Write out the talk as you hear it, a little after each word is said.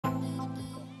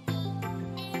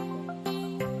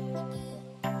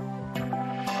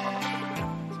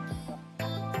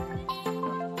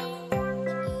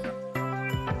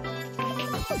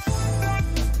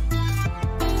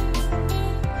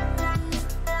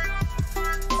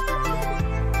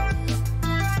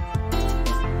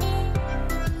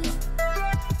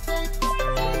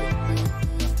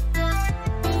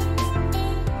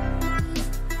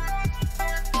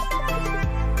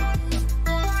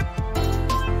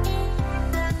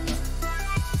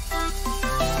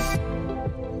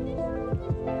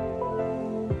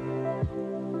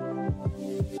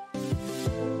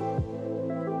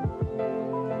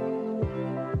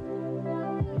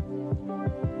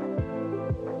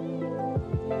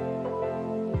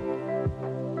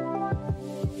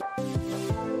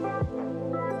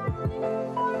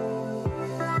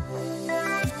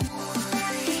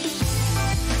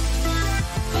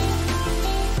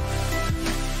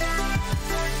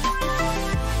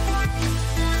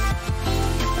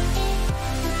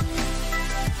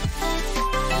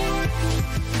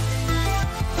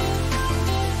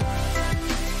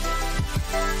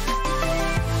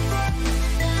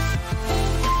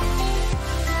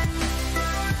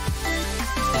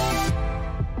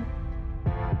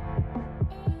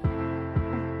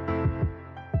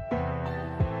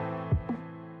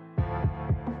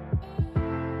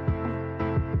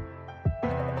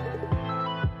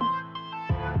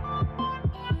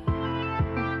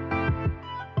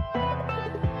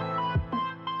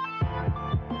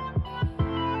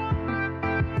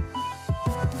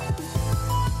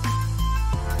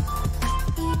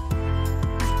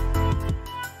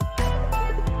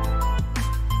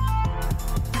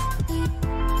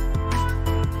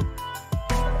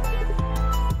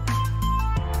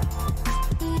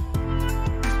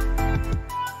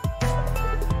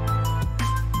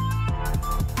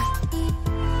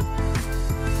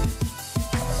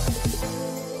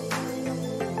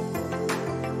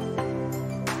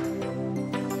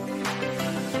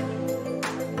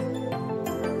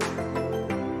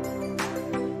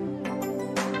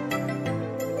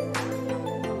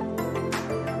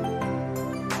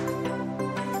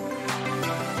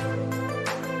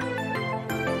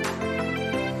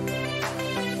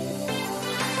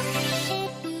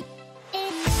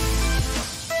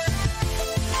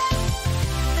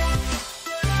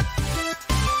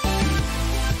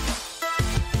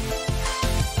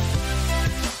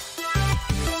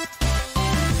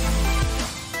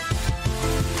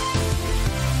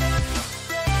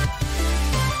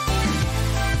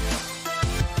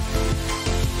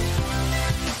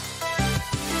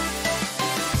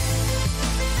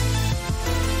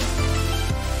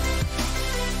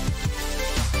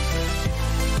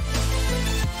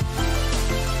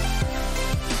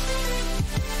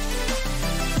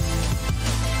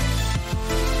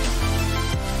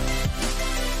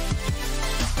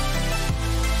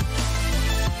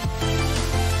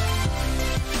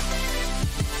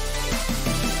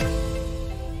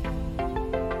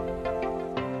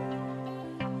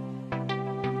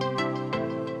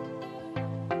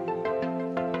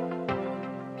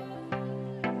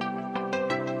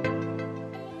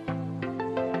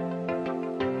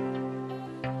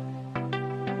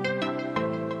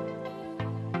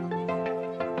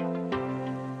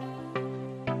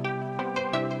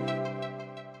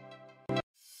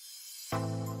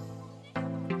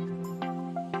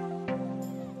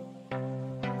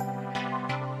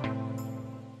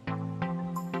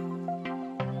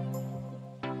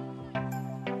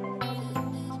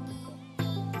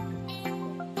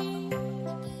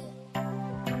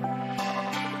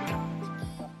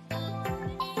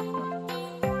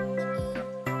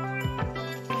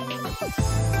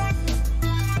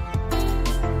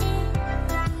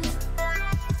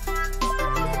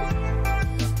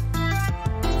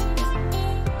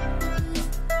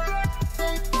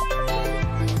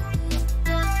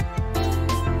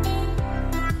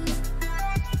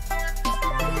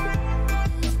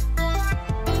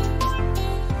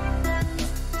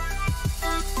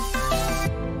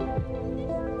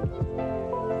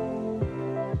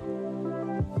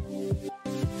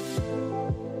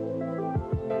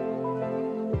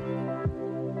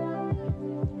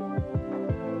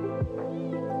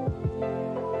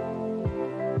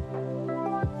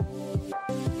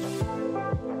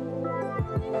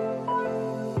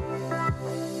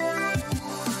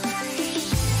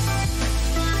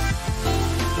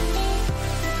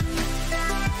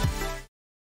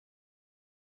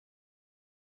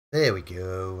There we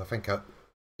go. I think yeah,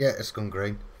 it's gone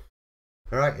green.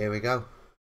 Alright, here we go.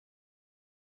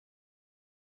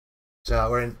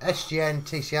 So we're in SGN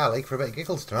TCR League for a bit of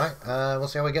giggles tonight. We'll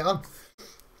see how we get on.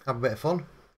 Have a bit of fun.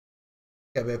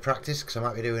 Get a bit of practice because I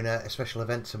might be doing a special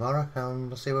event tomorrow, and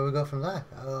we'll see where we go from there.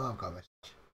 Oh, I've got a message.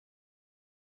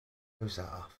 Who's that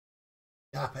off?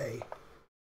 Happy.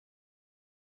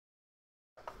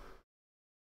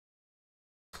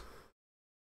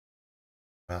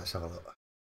 Right, let's have a look.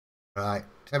 Right,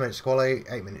 10 minutes quality,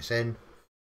 8 minutes in.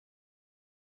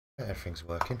 Everything's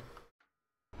working.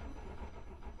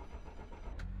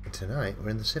 And tonight we're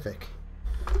in the Civic.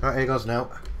 Right, here goes now.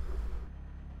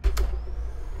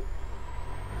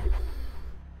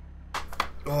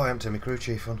 Oh, I haven't turned my crew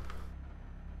chief on.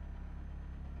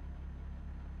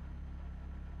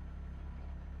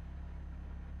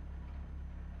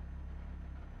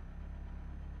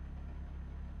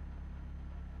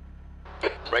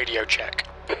 Radio check.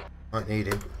 Might need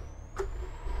him.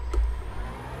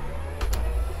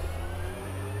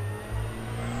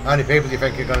 How many people do you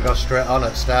think are going to go straight on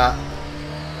at start?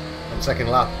 On second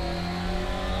lap?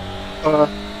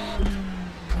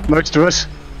 Most of us.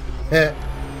 Yeah.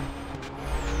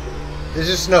 There's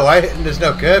just no way, and there's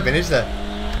no curbing, is there?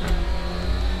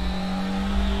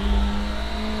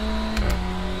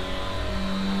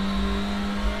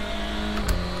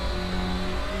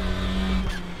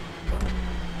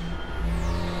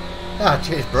 Ah,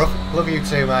 cheers, bro. Love you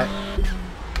too, mate.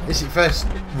 This is the first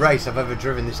race I've ever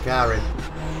driven this car in.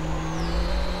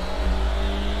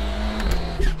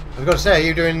 I was going to say, are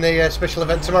you doing the special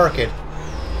event tomorrow, kid?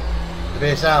 The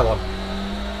BSR one?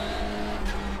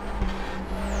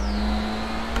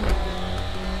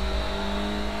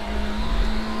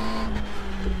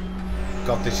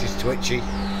 God, this is twitchy.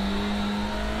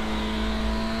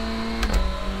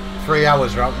 3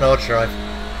 hours round no drive.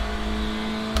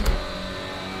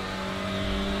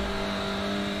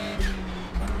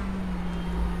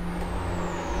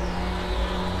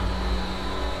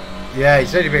 Yeah, he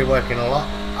said he'd been working a lot.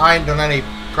 I ain't done any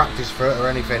practice for it or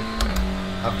anything.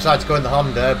 I've decided to go in the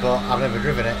Honda, but I've never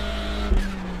driven it.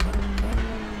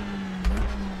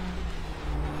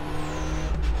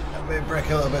 Maybe brake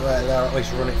a little bit later there, at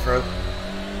least run it through.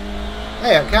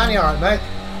 Hey, can you alright, mate?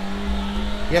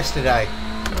 Yesterday,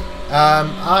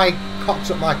 I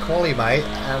cocked up my quali, mate,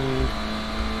 and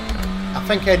I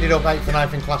think I ended up 8th or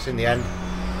 9th in class in the end.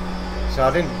 So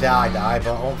I didn't die,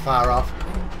 but I wasn't far off.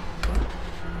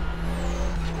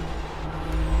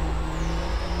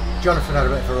 Jonathan had a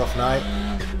bit of a rough night.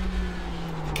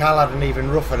 Carl had an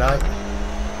even rougher night.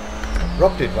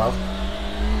 Rob did well.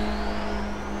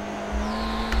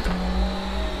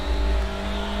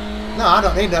 No, I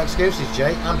don't need no excuses,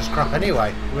 Jake. I'm just crap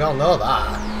anyway. We all know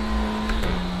that.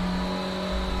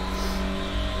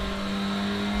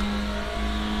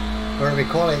 Whether it be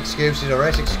quality excuses or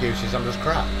race excuses, I'm just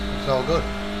crap. It's all good.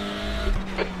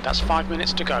 That's 5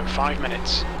 minutes to go. 5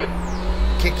 minutes.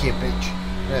 Kick you, bitch.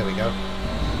 There we go.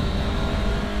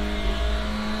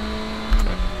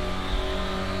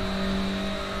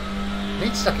 Need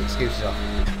to suck excuses off.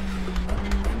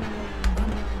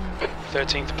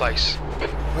 13th place.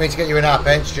 We need to get you in our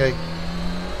bench, G.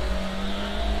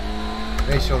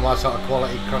 Need some of my sort of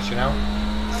quality crossing out.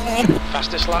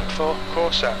 Fastest lap for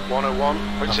Corset,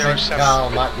 101.07. I think Carl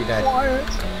might be dead.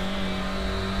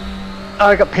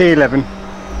 I got P11.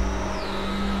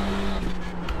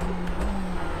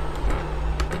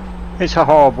 It's a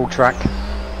horrible track.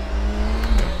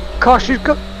 Gosh, you've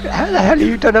got... How the hell have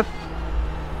you done a...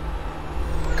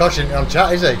 Gosh, isn't on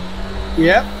chat, is he?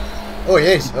 Yep. Oh, he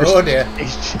is. Oh, dear.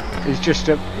 He's just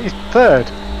a... He's third.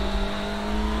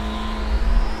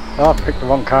 Oh, I picked the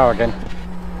wrong car again.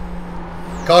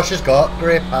 Cautious got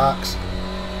grey parks.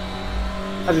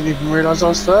 I didn't even realise I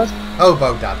was third.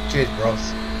 Hobo dad. Cheers,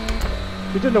 bros.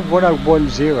 You done a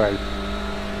 1010.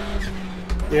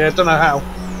 Yeah, I don't know how.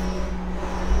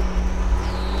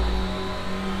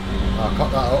 I'll cut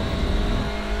that up.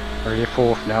 Or you're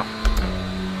fourth now.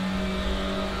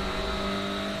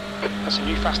 That's a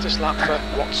new fastest lap for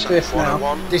Watson, Fifth now.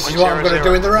 101. This is what I'm going to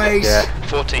do in the race. Yeah.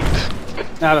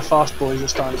 14th. Now the fast boys are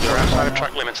starting to You're outside of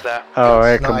track limits there. Oh,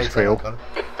 here It's not comes 18, Phil. Con.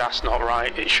 That's not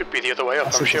right. It should be the other way up,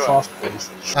 That's I'm the sure. fast boys.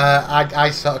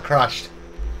 I sort of crashed.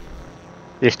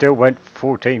 You still went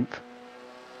 14th.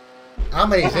 How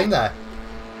many's in there?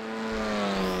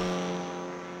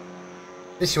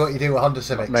 This is what you do with Honda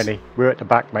Civics. Not many. We're at the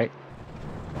back, mate.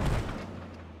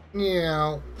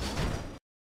 Yeah.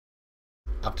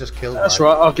 I've just killed That's mine.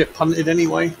 right, I'll get punted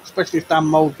anyway. Especially if Dan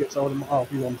Mould gets hold of my... Oh,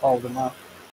 you on hold of that.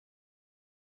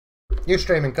 You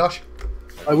streaming, Gosh?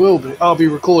 I will be. I'll be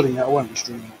recording it, I won't be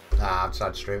streaming it. Ah, I'm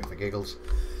sad to stream it for giggles.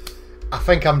 I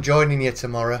think I'm joining you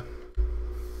tomorrow.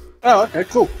 Oh, okay,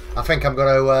 cool. I think I'm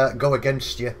going to go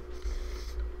against you.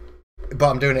 But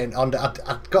I'm doing it in Honda.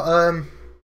 I've got a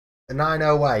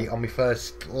 908 on my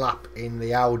first lap in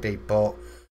the Audi, but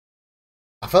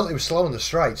I felt it was slow on the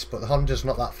straights, but the Honda's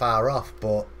not that far off.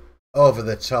 But over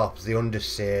the top, the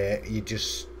understeer, you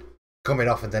just coming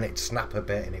off and then it'd snap a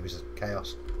bit and it was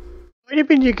chaos. What do you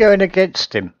mean you're going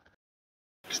against him?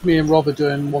 Because me and Rob are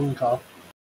doing one car.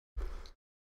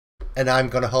 And I'm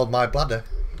going to hold my bladder.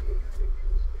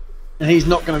 And he's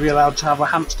not going to be allowed to have a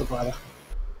hamster bladder.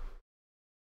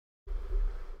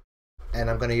 And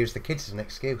I'm going to use the kids as an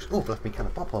excuse. Oh, I've left me kind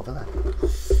of pop over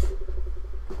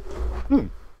there.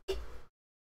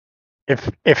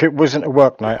 If it wasn't a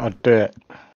work night, I'd do it.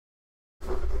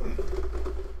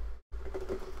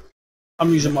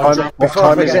 I'm using my drop. Before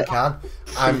I time is forget, it? Can,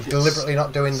 I'm deliberately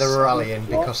not doing the rallying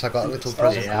because I got a little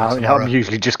present. Yeah, I'm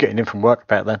usually just getting in from work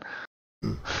about then.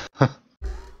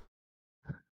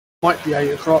 Might be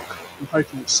 8 o'clock. I'm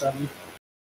hoping it's 7.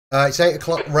 It's 8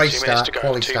 o'clock race 2 minutes start. to go,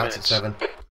 Quali 2 starts at minutes.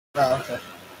 7. Oh, okay.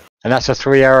 And that's a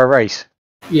 3-hour race.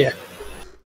 Yeah.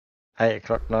 8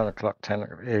 o'clock, 9 o'clock, 10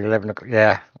 o'clock, 11 o'clock.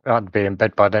 Yeah, I'd be in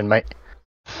bed by then, mate.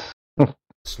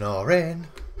 Snoring.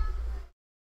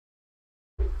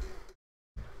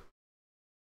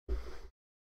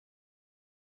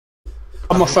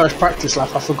 On my first practice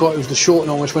lap, I forgot it was the short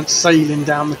and almost went sailing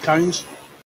down the cones.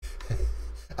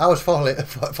 I was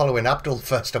following Abdul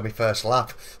first on my first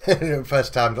lap.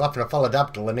 First time lap, and I followed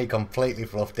Abdul and he completely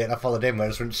fluffed it. I followed him and I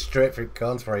just went straight through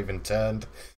cones before I even turned.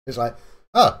 It's like,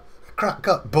 oh, crap,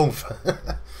 cut, boom.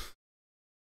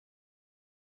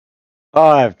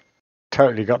 I've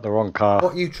totally got the wrong car.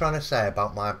 What are you trying to say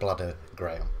about my bladder,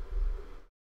 Graham?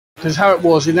 Because how it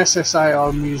was, in SSA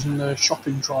I'm using the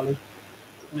shopping trolley.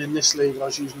 And in this league I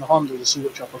was using the Honda to see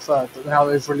which I preferred. But now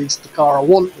they've released the car I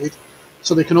wanted,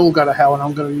 so they can all go to hell, and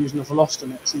I'm going to be using the Veloster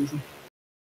next season.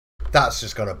 That's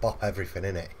just going to bop everything,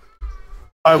 innit?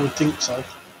 I would think so.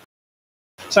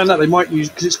 Saying that, they might use,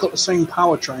 because it's got the same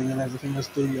powertrain and everything as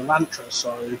the Elantra,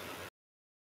 so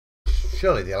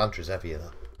Surely the Elantra's heavier,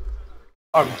 though.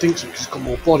 I would think so, because it's got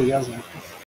more body, hasn't it?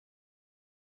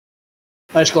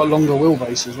 And it's got a longer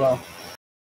wheelbase as well.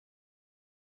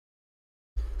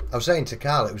 I was saying to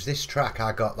Carl, it was this track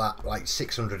I got that like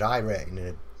 600i rating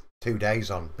in 2 days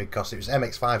on because it was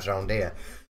MX5s around here,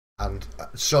 and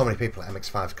so many people at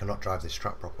MX5s cannot drive this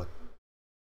track properly.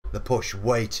 They push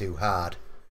way too hard.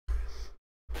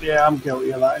 Yeah, I'm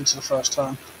guilty of that into the first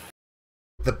turn.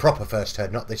 The proper first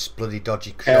turn, not this bloody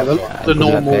dodgy Yeah, short one.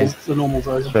 the normal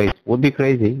version. Straight would be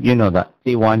crazy. You know that.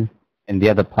 C1 and the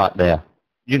other part there.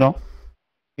 You know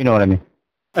what I mean.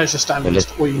 It's a standard.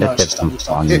 Let's- Well, you know let's it's a standard get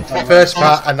some start. fun. The first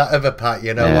part and that other part,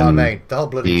 you know what I mean? The whole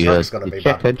bloody The track's going to be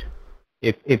bad. checkered.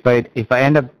 If I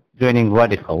end up joining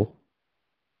Radical,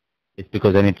 it's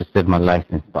because I need to save my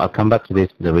license. But I'll come back to this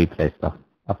for the replay stuff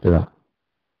after that.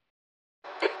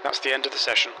 That's the end of the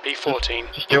session.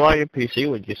 P14. Just do out your PC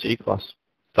with your C-Class.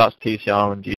 That's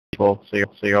TCR and G4,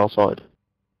 so you're all sorted.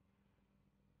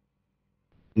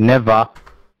 Never.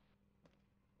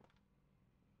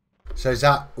 So is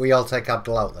that we all take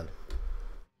Abdul out then?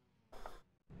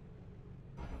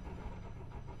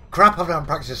 Crap, I haven't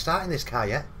practiced starting this car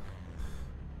yet.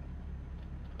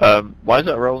 Why is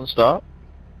it a rolling start?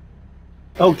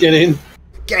 Oh, get in.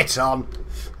 Get on!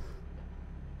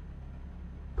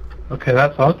 Okay,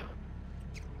 that's odd.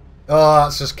 Oh,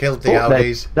 that's just killed the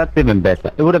Audis. That's even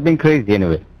better. It would have been crazy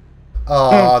anyway.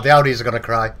 Oh, the Audis are going to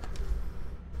cry.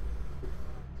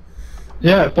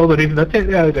 Yeah, it's all the reason I take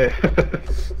the Audi.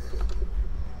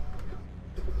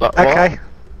 Okay,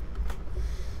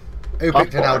 Who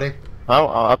picked an Audi? Oh,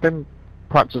 I've been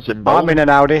practicing both. I'm in an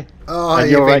Audi, Oh, And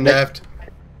you've you're been right nerfed.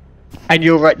 and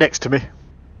you're right next to me.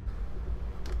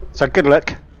 So good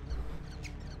luck.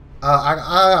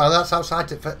 That's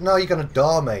outside. No, you're going to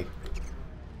door me.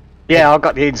 Yeah, I've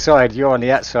got the inside, you're on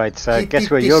the outside, so You guess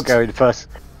did where you're this- going first.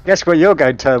 Guess where you're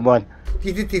going, turn 1.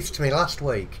 You did this to me last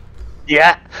week.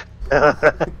 Yeah. I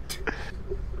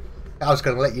was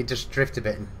going to let you just drift a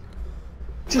bit. And...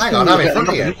 Just Hang on, give I'm me in a front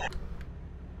of bit you.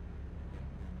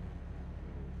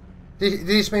 Did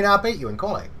this mean I beat you in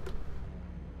quality?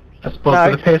 I suppose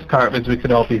No. for the pace car it means we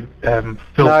could all be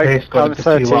full No, pace going I'm to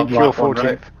 13th, P1 you're lap 1, 14th.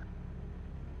 right?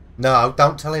 No,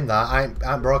 don't tell him that. I ain't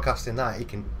broadcasting that. He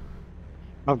can...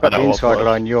 I've got I the know, inside of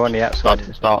line, you're on the outside. That's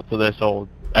the start to this, or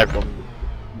everyone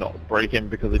not braking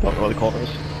because they don't know the corners.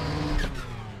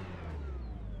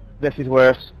 This is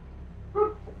worse.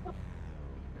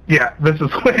 Yeah, this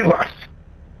is way worse.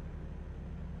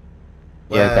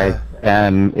 Yeah,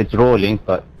 guys. It's rolling,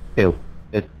 but still,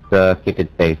 let's keep it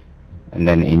safe and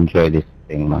then enjoy this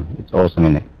thing, man. It's awesome,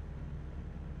 innit?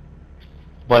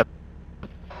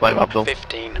 Blame Abdul.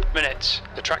 15 minutes.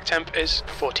 The track temp is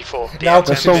 44. The No, air but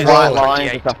There's temp some is white roll. line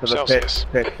 28 just after the Celsius.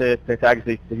 pit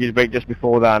exit. If you brake just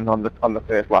before then on the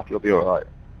first lap, you'll be alright.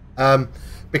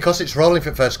 Because it's rolling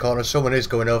for first corner, someone is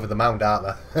going over the mound,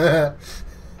 aren't they?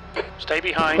 Stay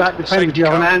behind. That the depends if safety you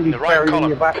have an car in Andy the right buried in column.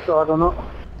 your backside or not.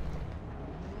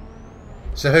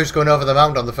 So who's going over the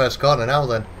mound on the first corner now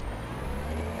then?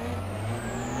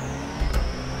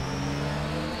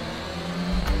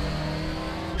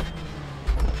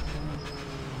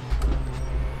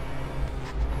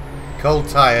 Cold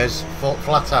tyres,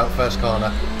 flat out first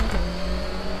corner.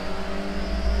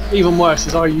 Even worse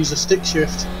is I use a stick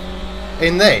shift.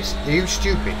 In this? Are you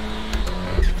stupid?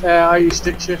 Yeah, I use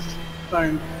stick shift,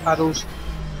 don't paddles.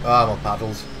 Oh, I'm on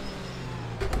paddles.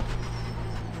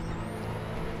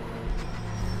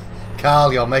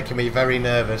 Carl, you're making me very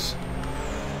nervous.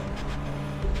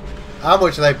 How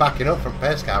much are they backing up from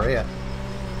pace car here?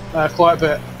 Quite a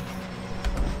bit.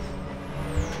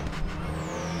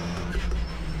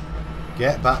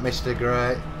 Get back, Mr.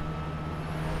 Gray.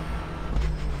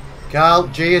 Carl,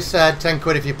 G has said 10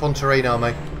 quid if you punterino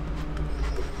me.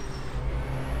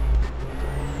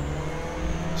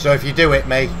 So if you do it,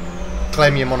 me,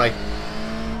 claim your money.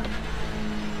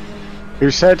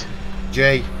 Who said?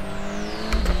 G.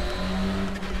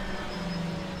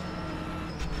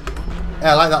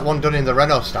 Yeah, I like that one done in the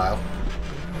Renault style.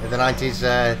 In the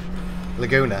 90s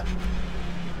Laguna.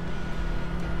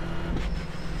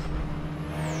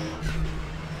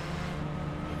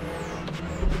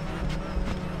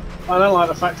 I don't like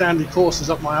the fact Andy courses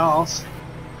up my arse.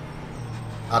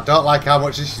 I don't like how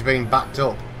much this is being backed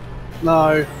up.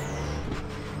 No.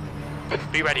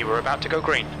 Be ready, we're about to go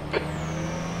green.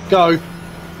 Go.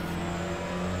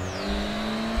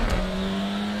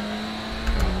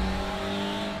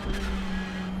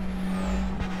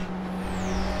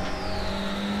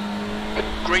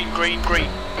 Green, green, green.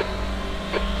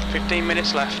 15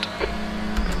 minutes left.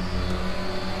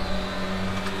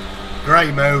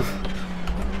 Great move.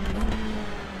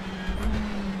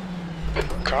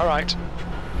 Car right.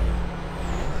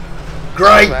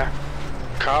 Great! There.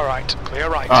 Car right. Clear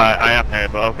right. Alright, I am here,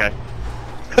 but okay.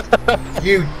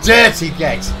 You dirty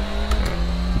gate!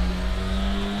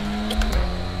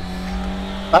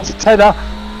 That's a tenner.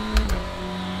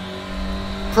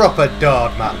 Proper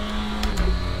dog, man.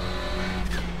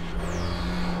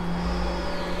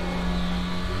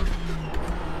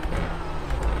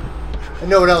 And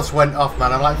no one else went off,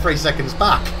 man. I'm like 3 seconds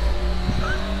back.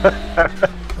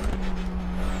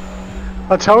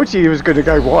 I told you he was going to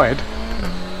go wide.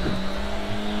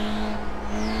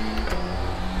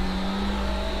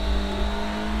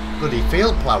 Bloody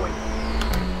field ploughing.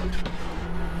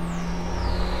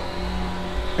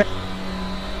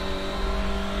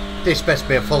 This best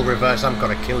be a full reverse. I'm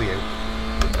gonna kill you.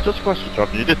 Just a question, John.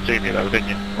 You did see me though, didn't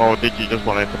you? Or did you just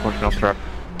want it to push me off track?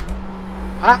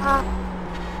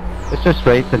 Let's just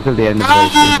race until the end of the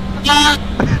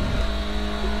race.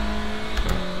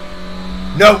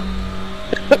 No!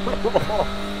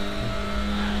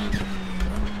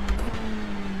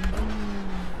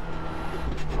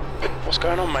 What's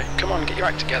going on, mate? Come on, get your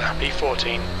act together.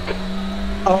 B14.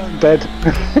 Oh, I'm dead.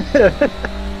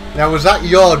 Now, was that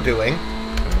your doing?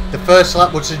 The first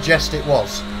lap would suggest it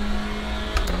was.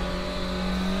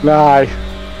 No.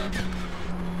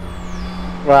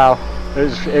 Well, it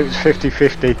was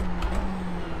 50-50.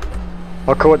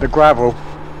 I caught the gravel,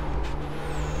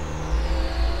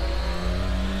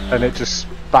 and it just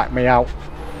backed me out,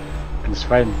 and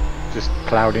Sven just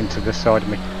ploughed into the side of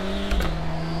me.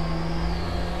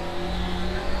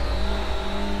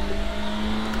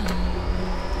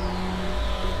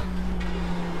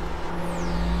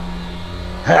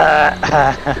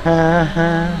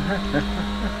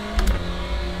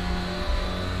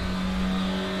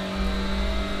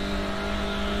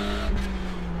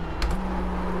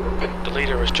 The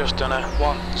leader has just done a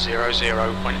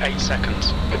 1:00.8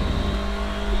 seconds.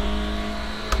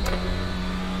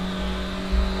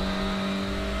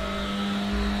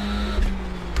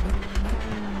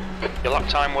 Your lap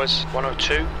time was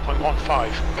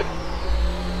 1:02.15.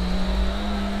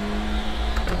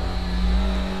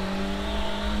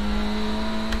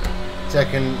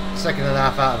 Second and a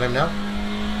half out of him now.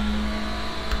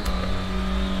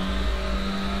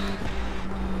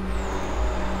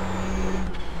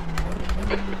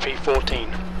 P14.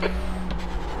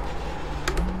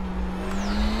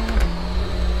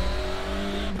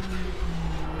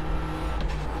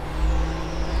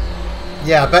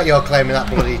 Yeah, I bet you're claiming that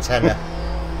bloody tenner.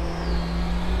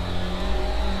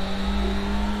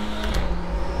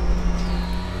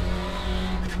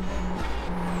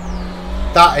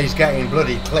 That is getting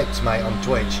bloody clicked, mate, on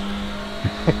Twitch.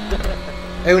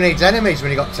 Who needs enemies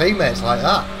when you got teammates like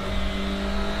that?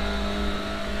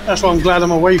 That's why I'm glad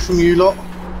I'm away from you lot.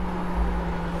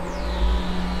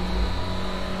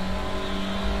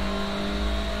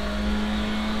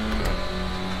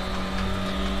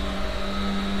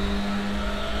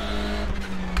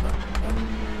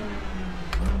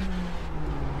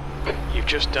 You've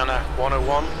just done a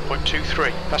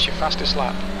 101.23. That's your fastest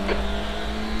lap.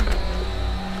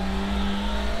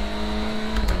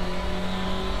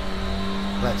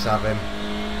 Let's have him.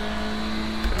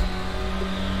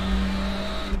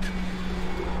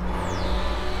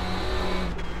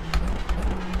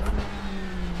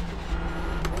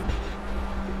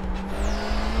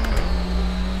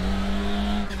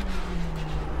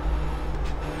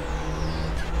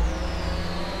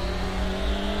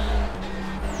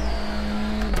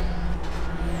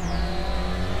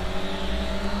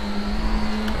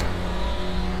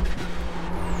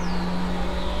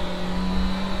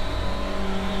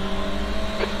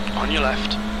 On your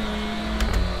left.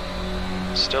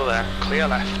 Still there. Clear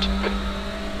left.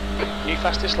 New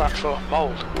fastest lap for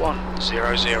Mould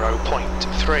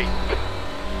 1:00.3.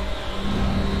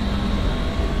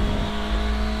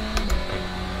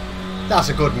 That's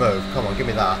a good move. Come on, give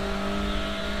me that.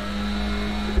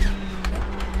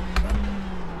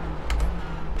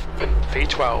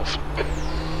 V12.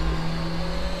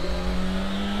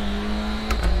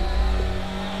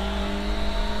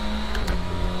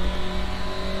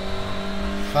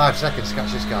 Five seconds to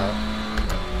catch this guy up.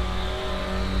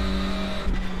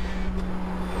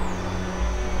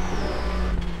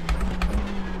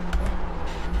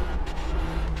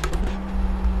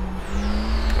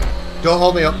 Don't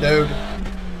hold me up, dude.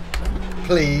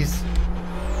 Please.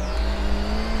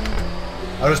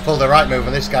 I just pulled the right move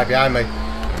on this guy behind me.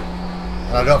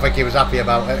 And I don't think he was happy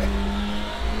about it.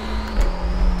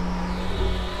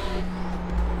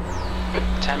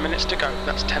 10 minutes to go.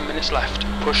 That's 10 minutes left.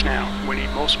 Push now. We need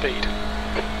more speed.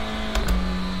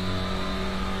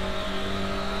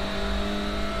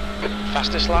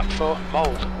 Fastest lap for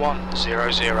Mould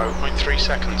 1:00.3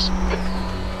 seconds.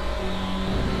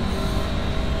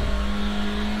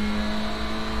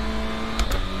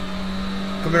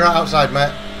 Coming right outside,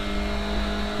 mate.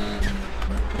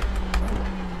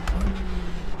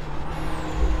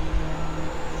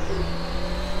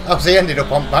 Oh, so he ended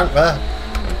up on bank there.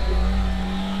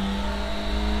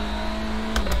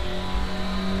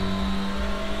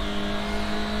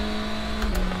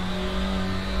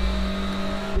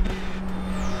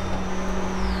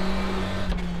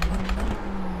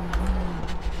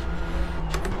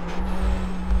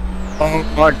 Oh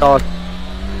my god.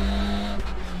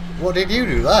 What did you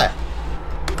do there?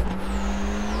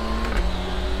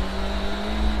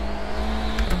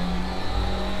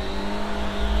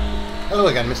 Hello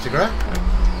again, Mr. Gray.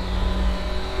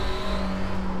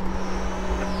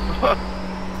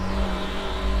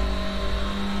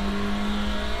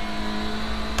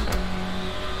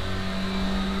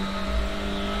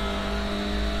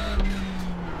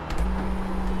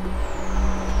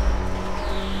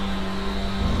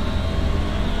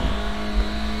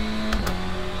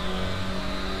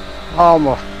 Oh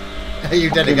my Are you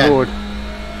dead fucking again? lord.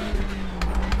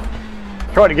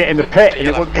 Trying to get in the pit and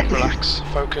it wouldn't get. Relax,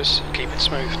 focus, keep it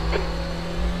smooth.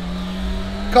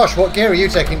 Gosh, what gear are you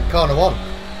taking corner one?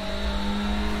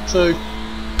 So,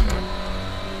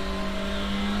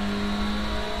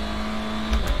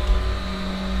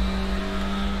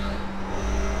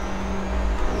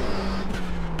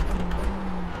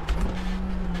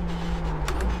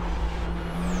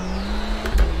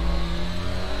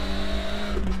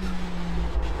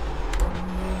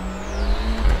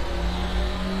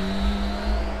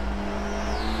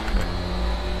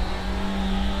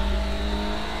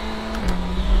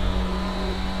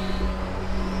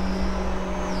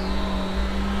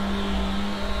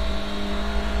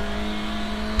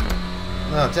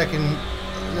 No, I'm taking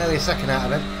nearly a second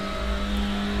out of him.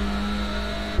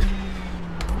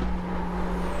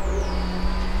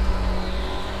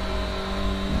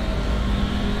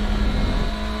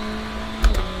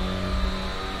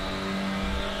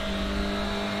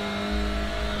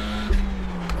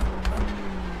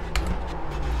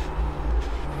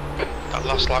 That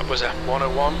last lap was a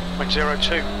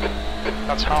 1:01.02.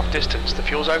 That's half distance. The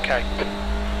fuel's okay.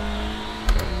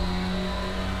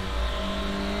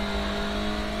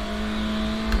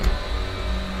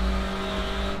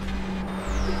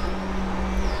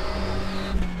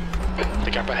 The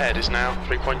gap ahead is now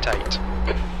 3.8.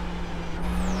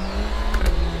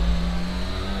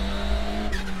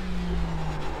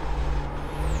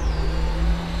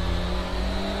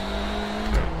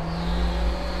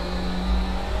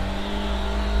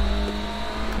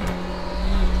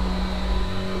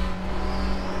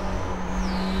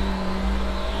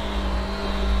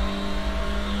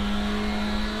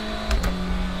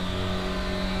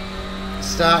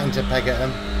 starting to peg at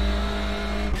them.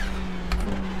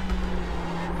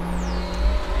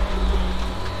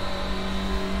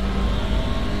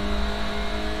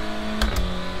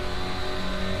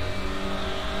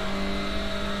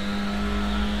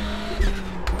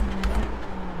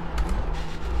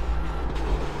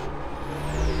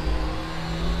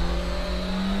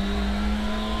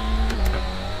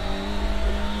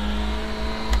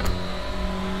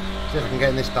 See if I can get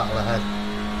in this battle ahead.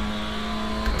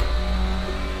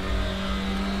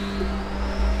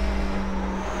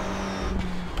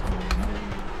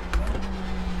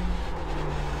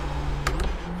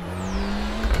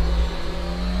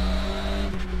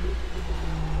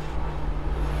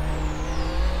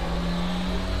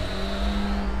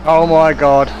 Oh my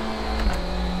god.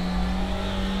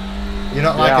 You're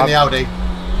not liking the Audi?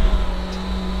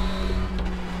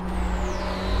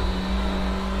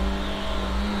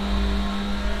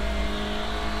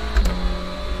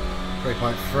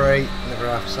 .3, another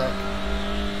half sec.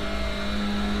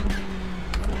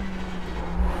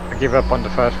 I give up on the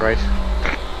first race.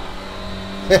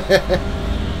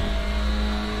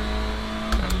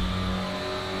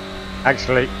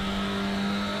 Actually,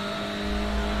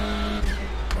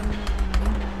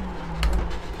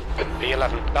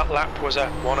 B11. That lap was a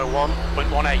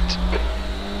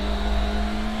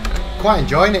 101.18. Quite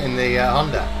enjoying it in the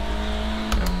Honda.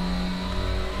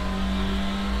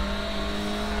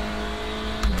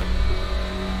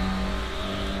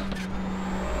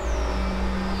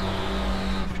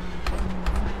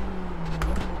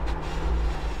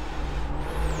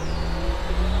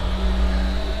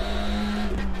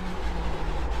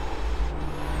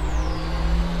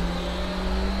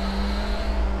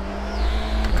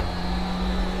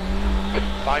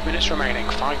 Five minutes remaining,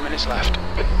 5 minutes left.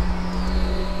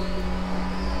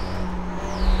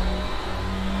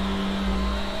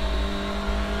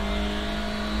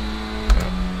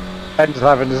 Ben's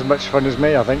having as much fun as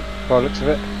me, I think, by the looks of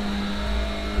it.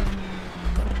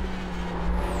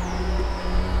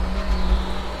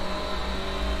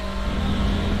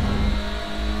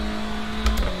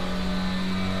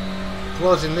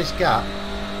 Closing this gap.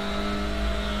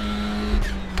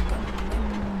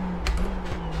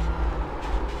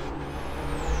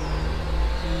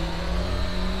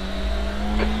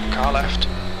 Car left,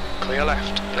 clear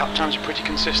left. Lap times are pretty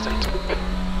consistent.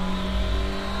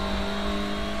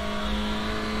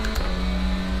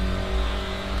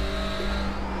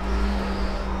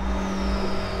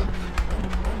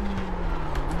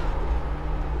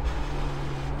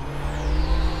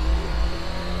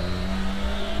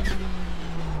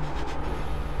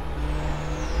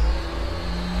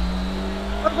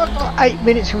 What have I got 8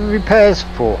 minutes of repairs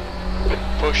for?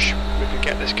 Push, we can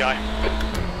get this guy.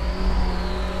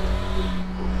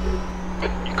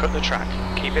 You cut the track,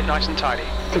 keep it nice and tidy.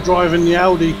 For driving the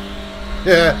Audi.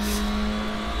 Yeah.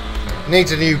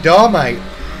 Needs a new door, mate.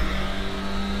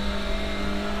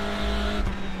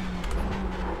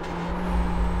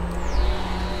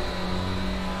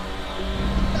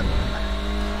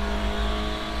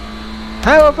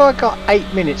 How have I got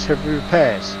 8 minutes of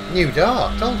repairs? New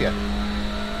door, told you.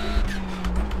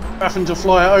 Having to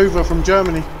fly it over from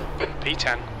Germany.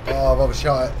 P10. Oh, I've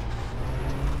overshot it.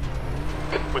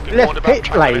 We've been Left warned about pit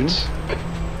track lane. limits.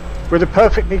 With a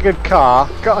perfectly good car,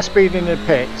 got a speed in the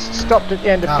pits, stopped at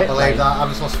the end of Can't pit believe lane, that. I've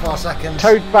just lost 4 seconds.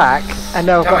 towed back, and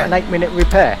now I've Damn got an it. 8 minute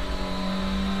repair.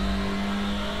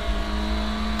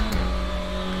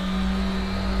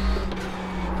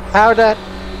 How the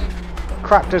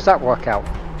crap does that work out?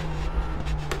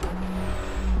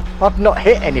 I've not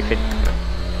hit anything.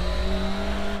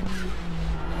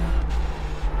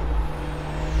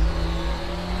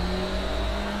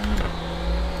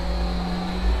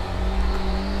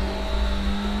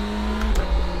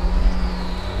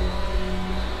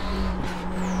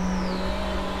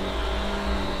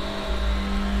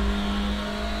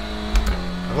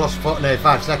 I've lost nearly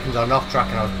 5 seconds on off track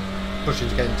and I was pushing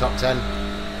to get in top 10.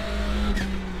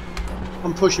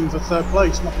 I'm pushing for third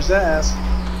place, not his ass.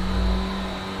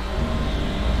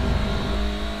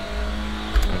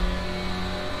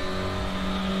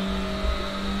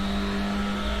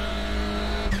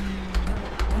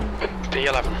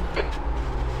 P11.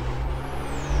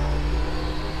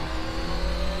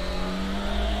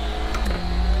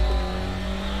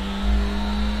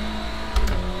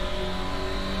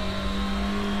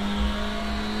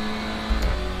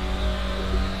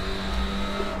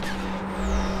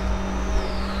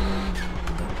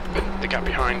 The gap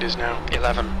behind is now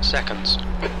 11 seconds.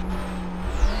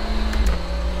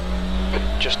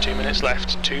 Just 2 minutes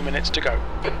left, 2 minutes to go.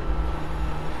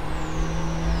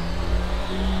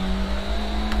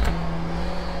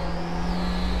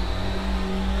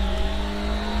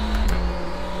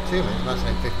 2 minutes, that's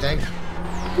saying 15.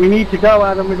 We need to go,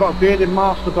 Adam. We've got a bearded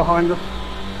master behind us.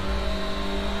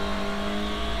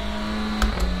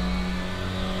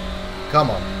 Come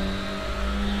on.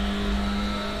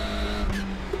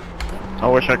 I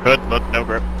wish I could, but no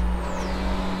grip.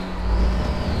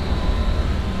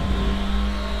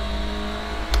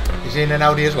 Is he in an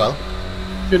Audi as well?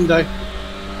 Hyundai.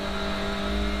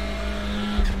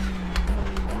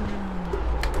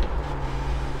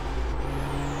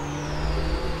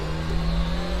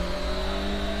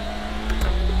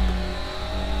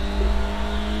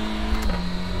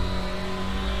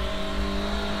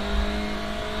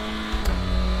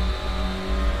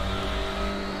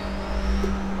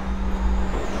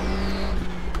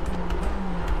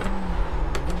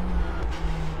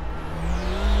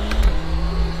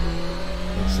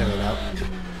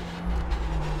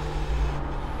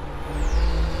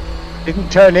 Didn't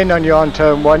turn in on you on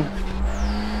turn 1.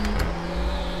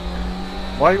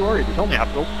 Why are you worried? It's only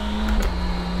Abdul.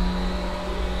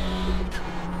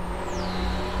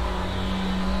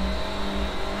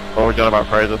 What was you on about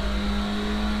Fraser?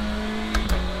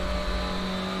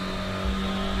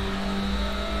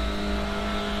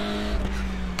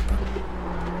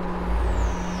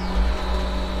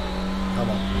 Come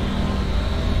on.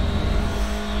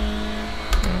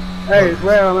 Hey, it's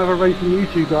rare I'm ever racing you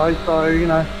two guys, so, you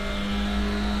know.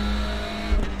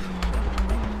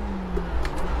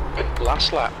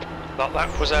 Last lap. That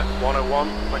lap was at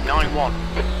 101.91.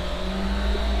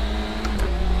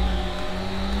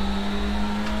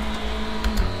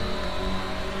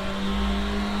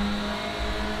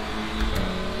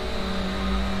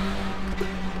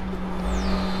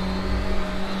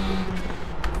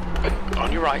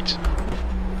 On your right.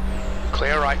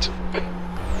 Clear right.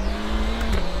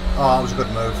 Oh, that was a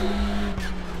good move.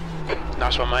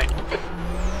 Nice one, mate.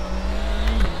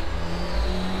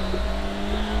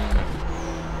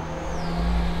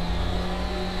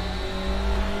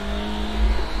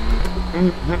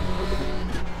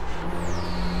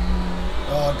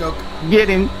 Oh, Doug. Get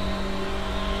in.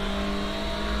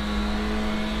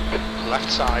 Left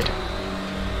side.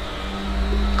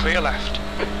 Clear left.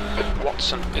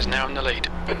 Watson is now in the lead.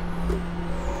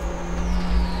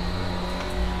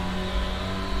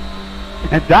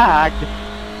 Doug.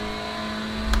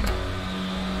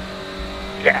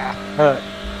 Yeah. Hurt.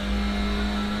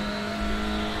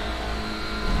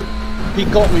 He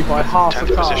got me by half a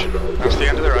 10th car. position. That's the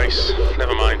end of the race.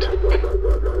 Never mind.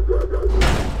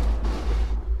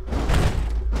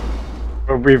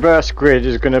 A reverse grid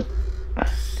is going to...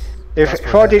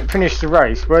 If I didn't finish the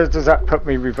race, where does that put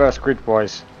me reverse grid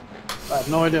wise? I have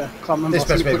no idea. Can't remember. This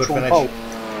best be a good finish.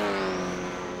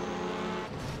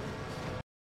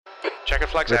 Checker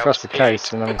flags If out. that's the case,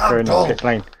 then I'm going Pole. in pit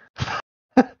lane.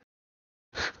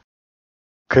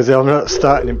 Because I'm not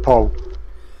starting in pole.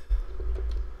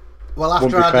 Well, Won't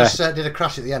after be I fair. just did a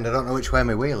crash at the end, I don't know which way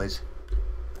my wheel is.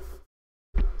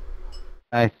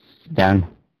 Nice, done.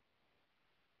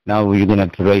 Now you're gonna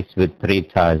have to race with 3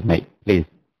 tires, mate. Please.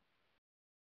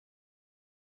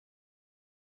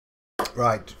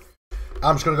 Right.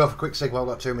 I'm just going to go for a quick sig while I've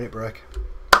got a 2-minute break.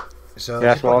 So Yeah,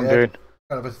 that's what I'm doing.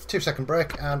 I'll have a 2-second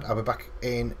break and I'll be back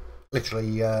in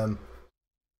literally a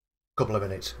couple of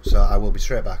minutes. So I will be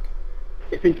straight back.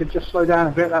 If he could just slow down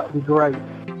a bit, that would be great.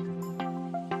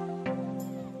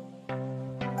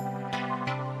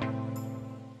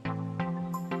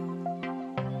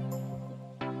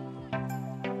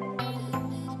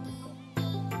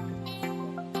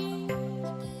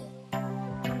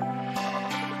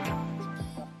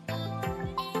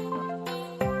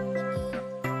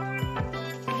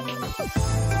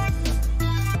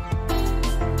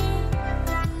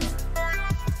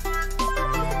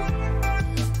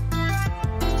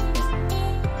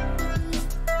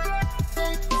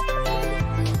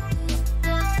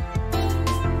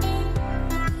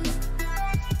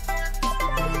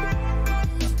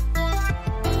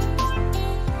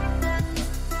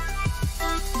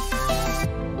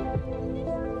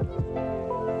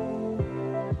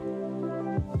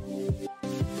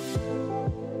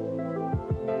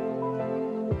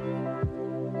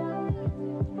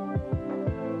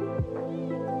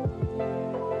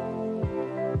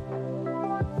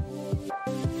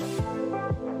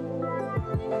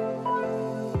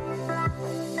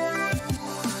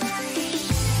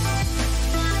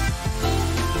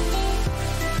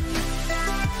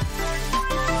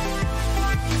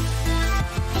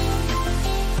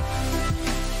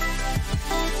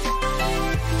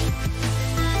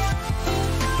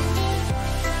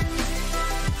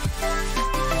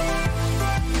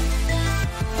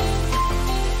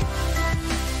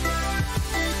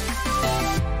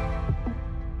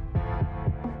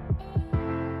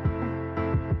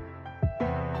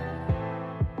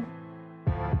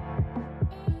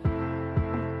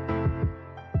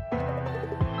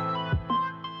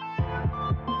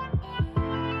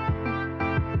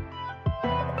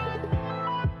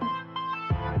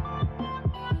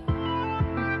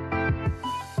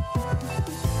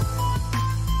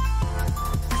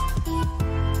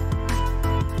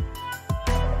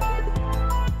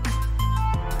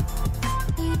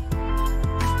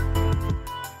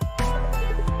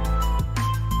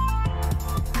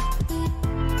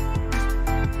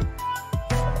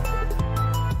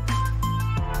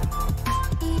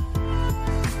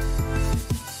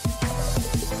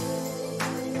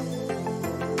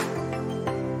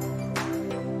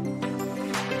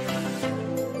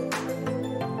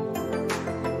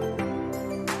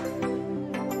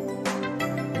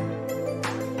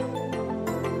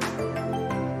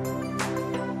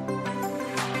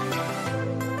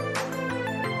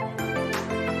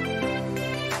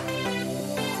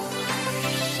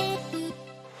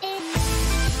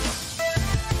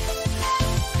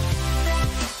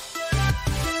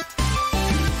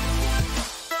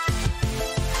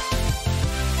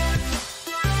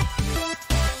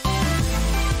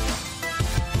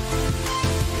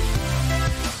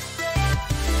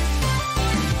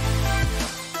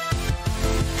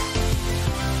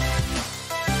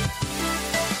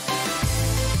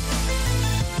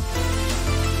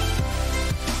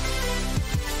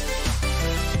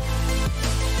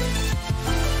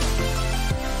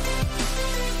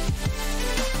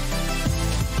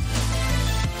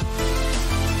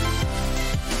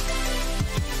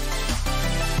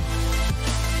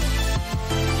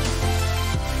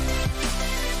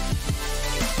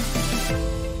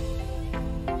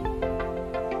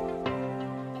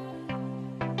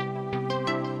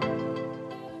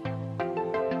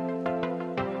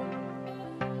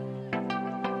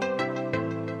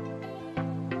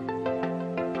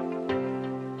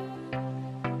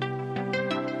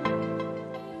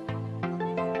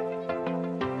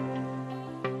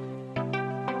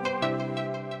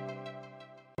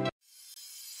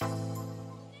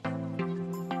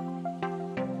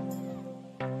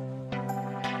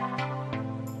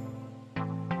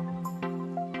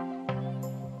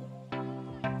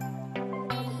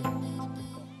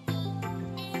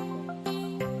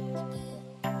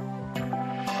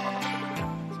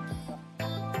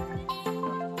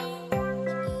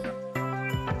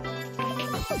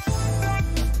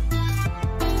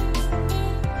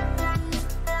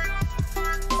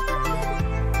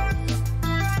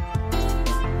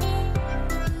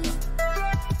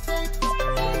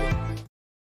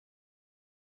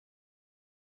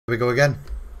 Here we go again.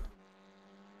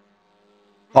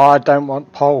 I don't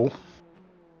want pole.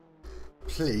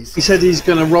 Please. He said he's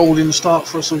going to roll in start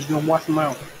for us, so he's going to wipe him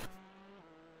out.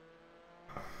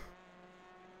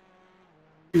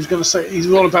 He was going to say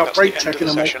he's all about That's brake the end of checking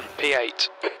the them all. session. P8.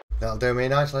 That'll do me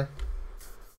nicely.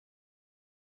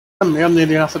 I'm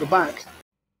nearly enough at the back.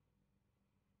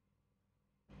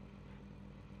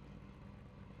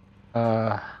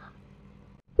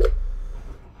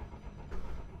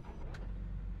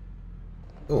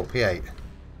 Oh, P8.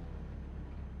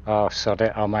 Oh, sod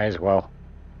it, I may as well.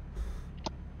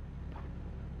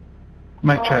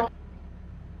 Mic check.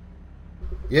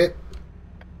 Yep.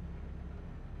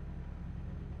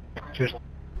 Cheers.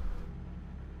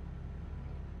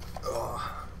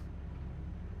 Oh.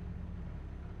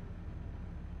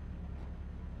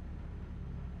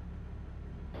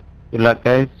 Good luck,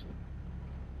 guys.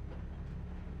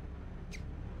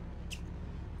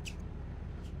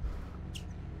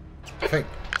 I think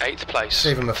 8th place.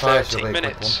 save him a 5 should 30 be a quick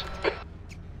minutes. one.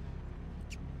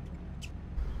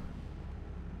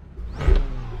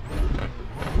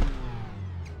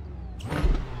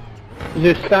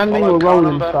 Is it standing Follow or car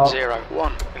rolling number start?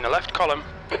 01 in the left column.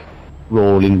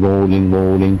 Rolling, rolling,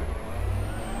 rolling.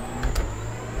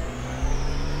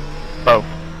 Both.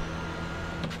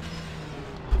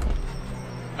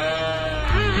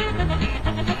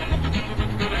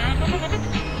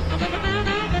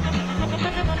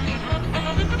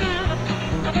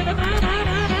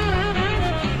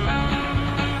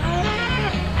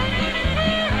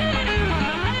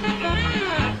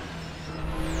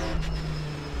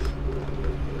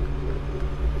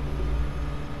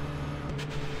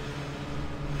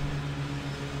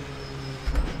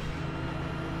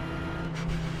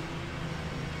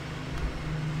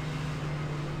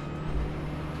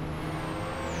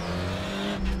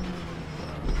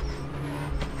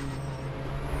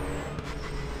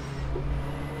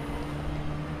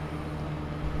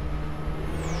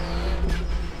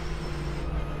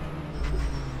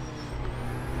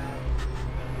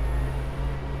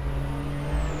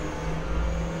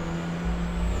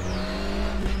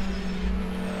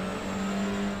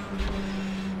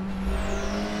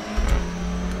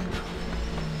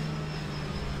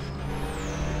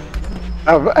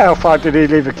 How far did he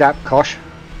leave a gap, Kosh?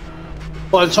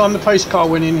 By the time the pace car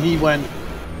went in, he went.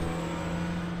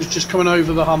 He was just coming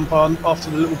over the hump on after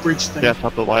the little bridge thing. Yes,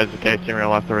 otherwise the case in real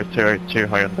life there were two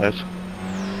high on this.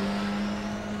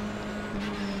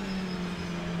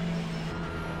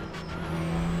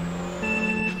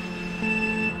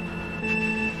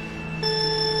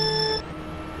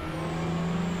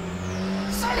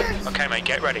 Okay, mate,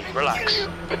 get ready. Relax.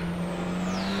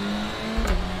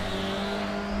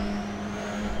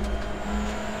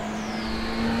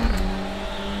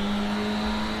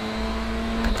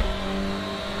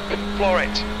 Floor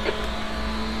it.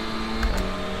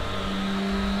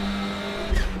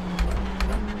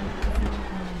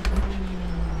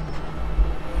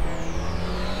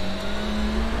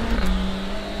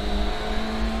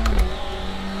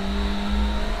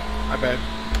 I bet.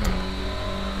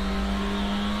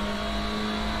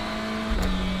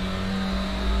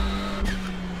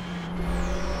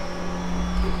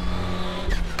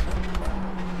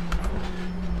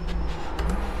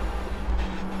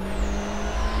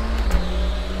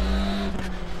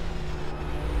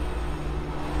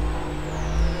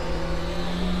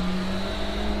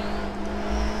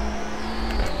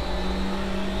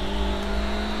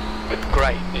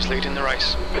 Great, he's leading the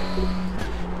race.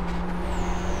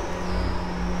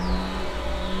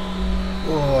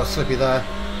 Oh, slippy there.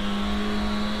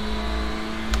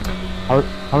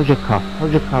 How's your car?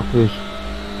 How's your car, please?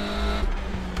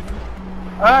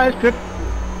 Ah, it's good.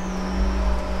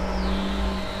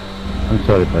 I'm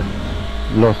sorry, but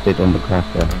lost it on the crash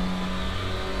there.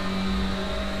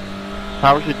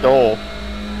 How's your door?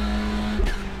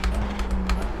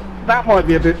 That might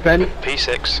be a bit bent.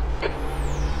 P6.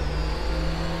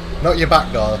 Not your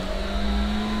back door.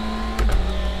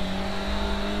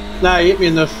 Nah, he hit me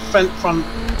in the front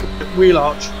wheel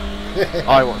arch.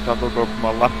 I want to go from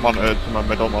my left monitor to my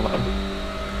middle monitor.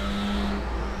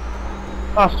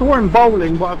 I saw him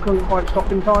bowling, but I couldn't quite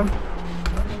stop in time.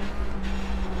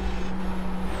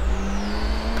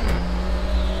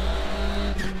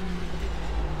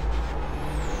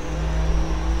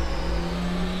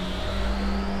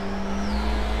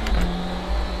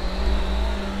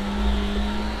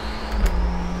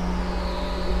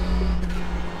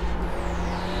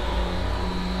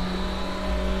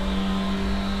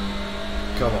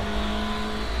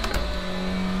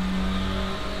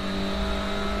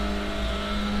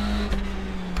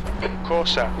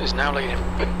 Corsa is now leading.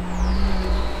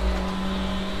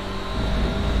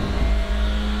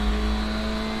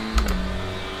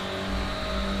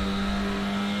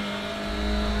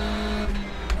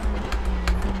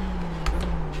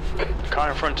 The car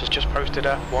in front has just posted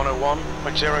a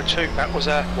 101.02. That was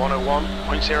a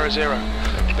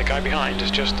 101.00. The guy behind has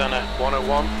just done a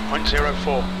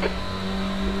 101.04.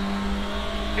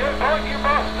 Get back, you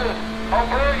bastard! I'll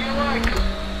blow your legs!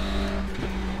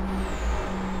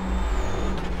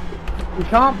 You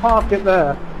can't park it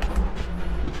there.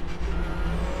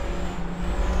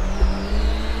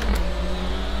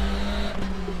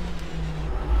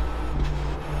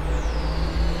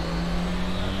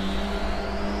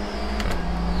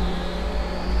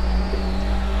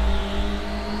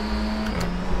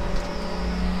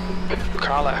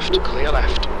 Car left, clear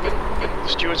left. The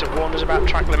stewards have warned us about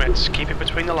track limits. Keep it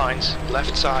between the lines.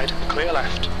 Left side, clear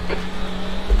left.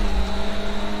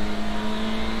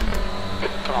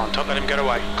 Come on, don't let him get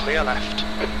away. Clear left.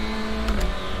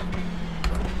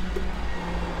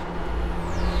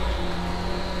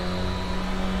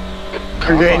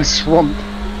 I'm getting swamped.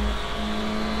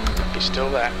 He's still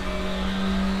there.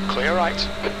 Clear right.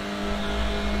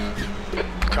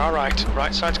 Car right.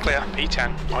 Right side's clear.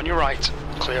 P10. On your right.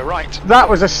 Clear right. That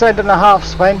was a 7.5,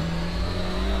 Sven.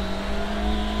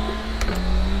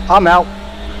 I'm out.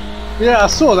 Yeah, I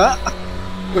saw that.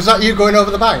 Was that you going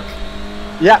over the bank?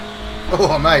 Yep.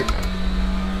 Oh, mate.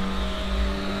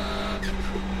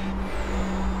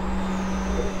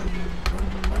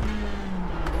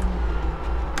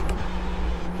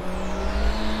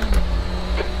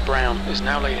 Brown is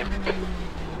now leading.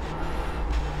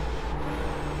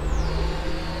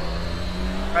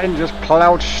 Sven just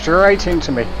ploughed straight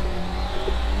into me.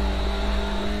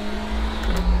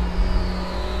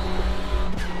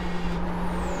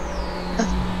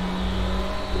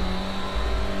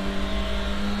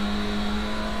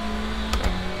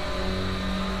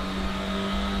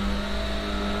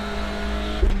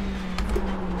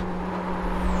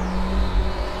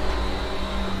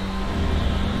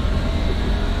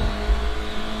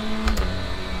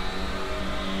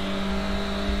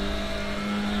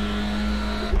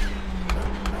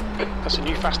 That's a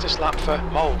new fastest lap for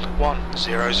Mould.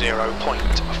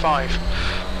 1:00.5.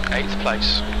 8th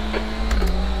place.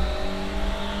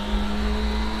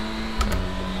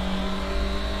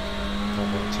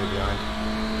 1.2 behind.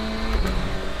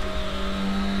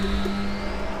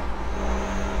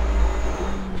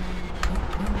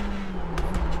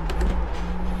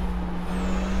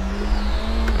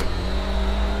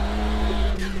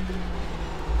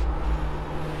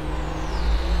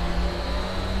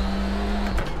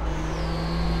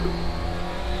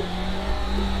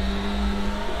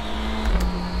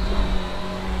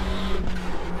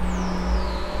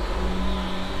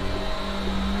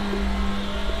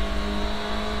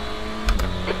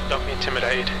 Don't be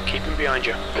intimidated. Keep him behind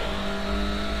you.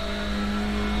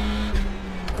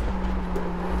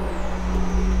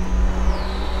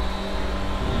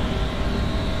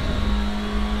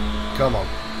 Come on.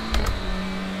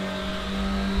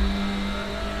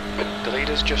 The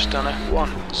leader's just done a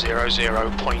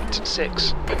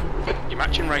 1:00.6. You're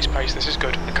matching race pace, this is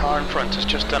good. The car in front has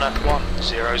just done a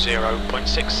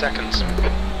 1:00.6 seconds.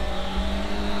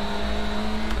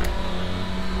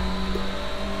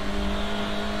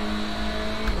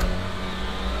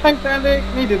 Thanks, Andy.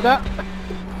 Needed that.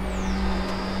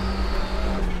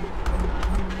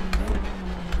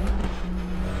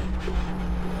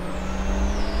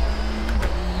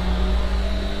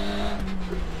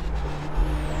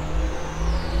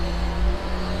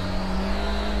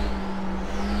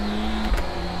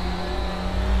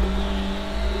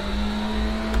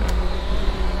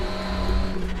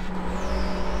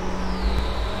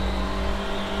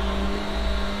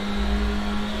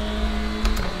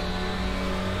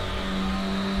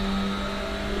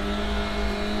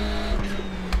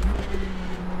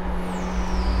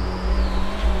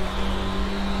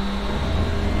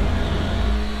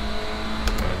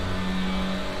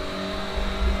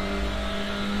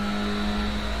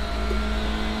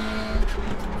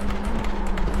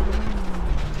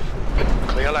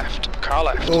 Clear left, car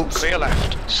left, Oops. clear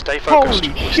left. Stay focused,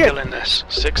 Holy you're shit. still in this.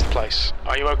 6th place.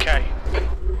 Are you okay?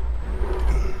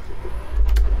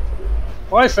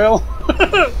 Bye, Phil.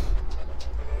 The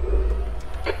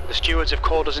stewards have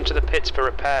called us into the pits for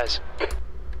repairs.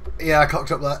 Yeah, I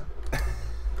cocked up that.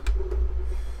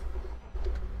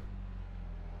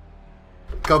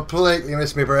 Completely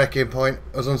missed my braking point.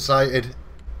 I was unsighted.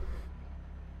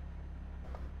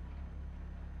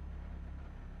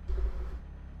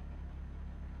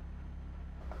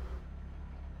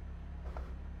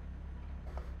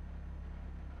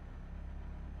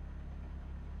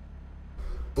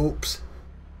 Oops.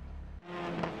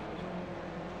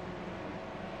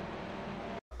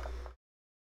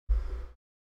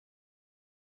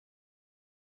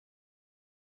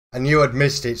 I knew I'd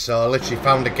missed it, so I literally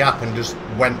found a gap and just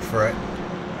went for it.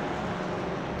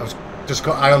 I was just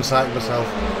got eye on sight myself.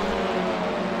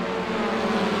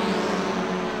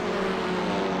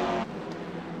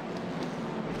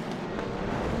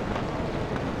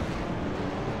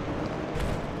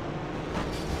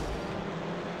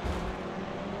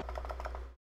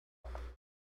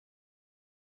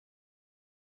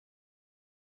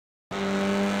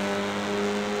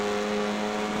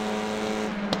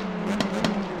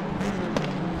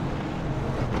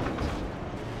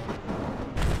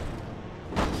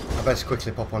 I best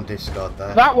quickly pop on Discord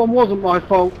there. That one wasn't my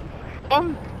fault.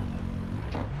 I'm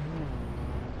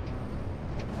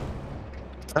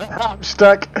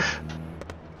stuck.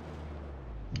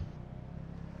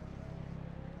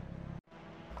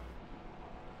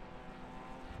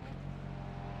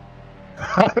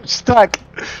 I'm stuck.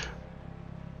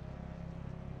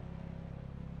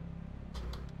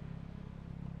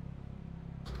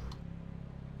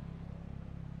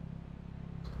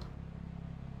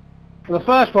 The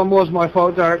first one was my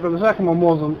fault, Derek, but the second one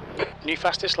wasn't. New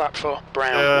fastest lap for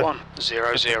Brown,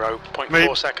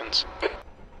 1:00.4 seconds.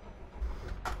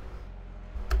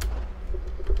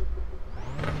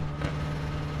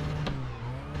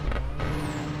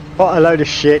 What a load of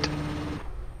shit.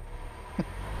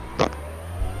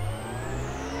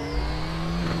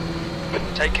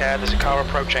 Take care, there's a car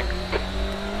approaching.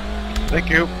 Thank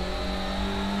you.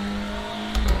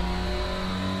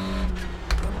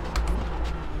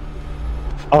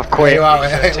 I've quit.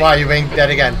 Why are you being dead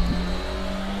again?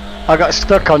 I got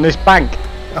stuck on this bank.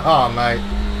 Oh mate.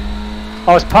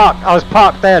 I was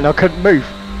parked there and I couldn't move.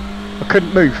 I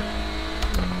couldn't move.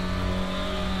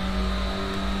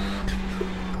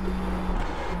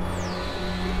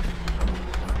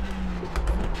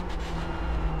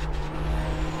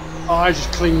 Oh, I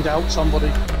just cleaned out somebody.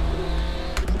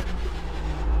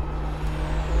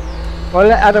 Well, I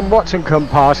let Adam Watson come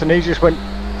past and he just went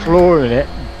flooring it,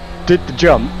 did the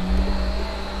jump.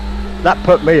 That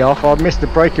put me off. I missed the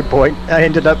braking point. I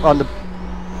ended up on the...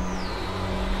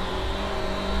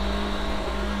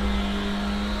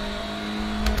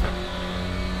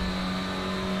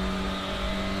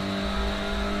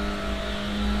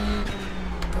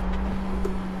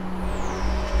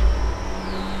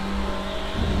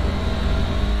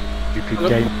 Stupid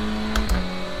game.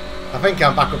 I think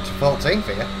I'm back up to 14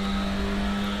 for you.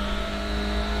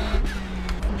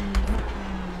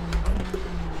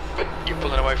 You're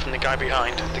pulling away from the guy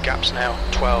behind. The gap's now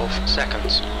 12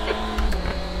 seconds.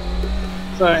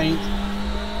 13.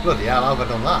 Bloody hell, how have I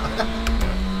done that?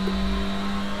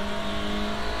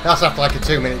 That's after like a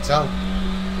 2-minute tow.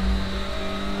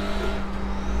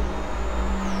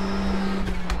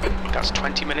 That's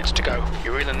 20 minutes to go.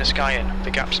 You're reeling this guy in.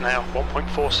 The gap's now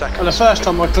 1.4 seconds. And the first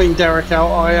time I cleaned Derek out,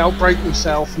 I outbraked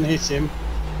myself and hit him.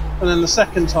 And then the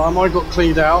second time I got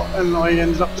cleaned out and I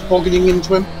ended up tobogganing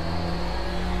into him.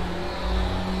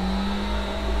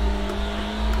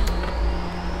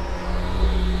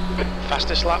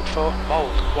 Fastest lap for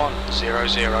Mould,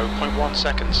 1:00.1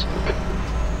 seconds.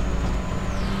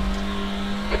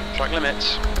 Track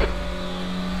limits.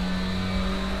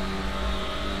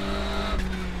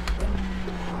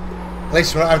 At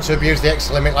least we're not having to abuse the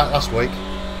X limit like last week.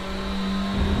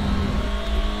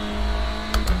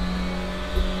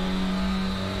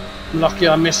 I'm lucky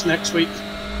I miss next week.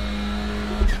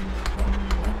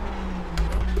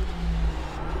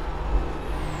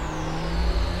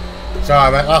 Sorry, I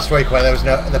meant last week where there was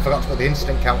no, they forgot to put the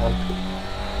incident count on.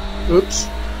 Oops.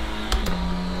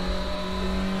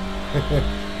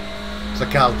 So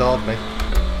Carl dawed me.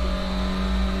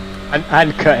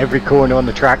 And cut every corner on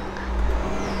the track.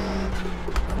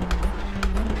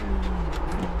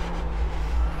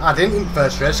 I didn't in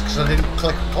first race because I didn't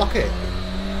clock it.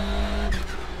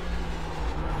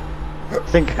 I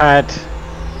think I had...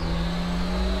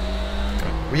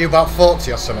 Were you about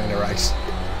 40 or something in a race?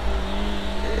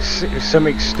 It was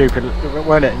something stupid,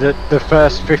 wasn't it? The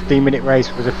first 15-minute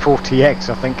race was a 40x,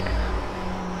 I think.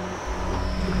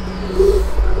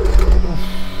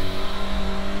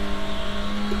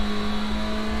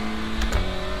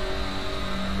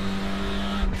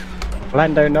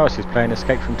 Lando Norris is playing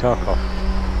Escape from Tarkov.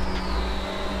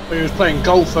 He was playing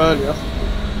golf earlier.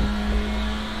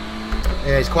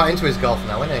 Yeah, he's quite into his golf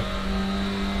now, isn't he?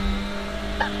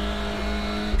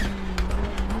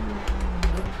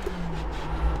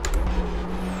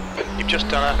 You've just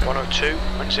done a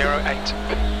 1:02.08.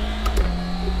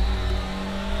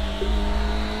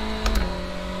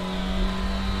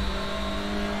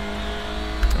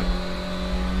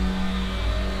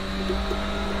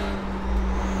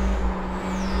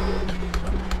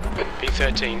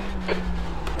 P13.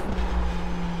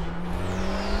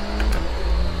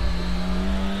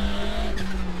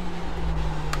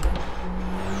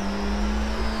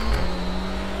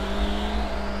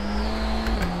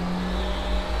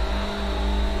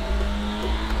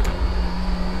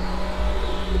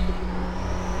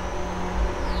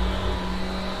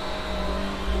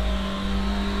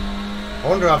 I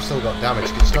wonder if I've still got damage.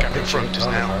 It's not Gap in front is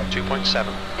now right?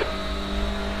 2.7.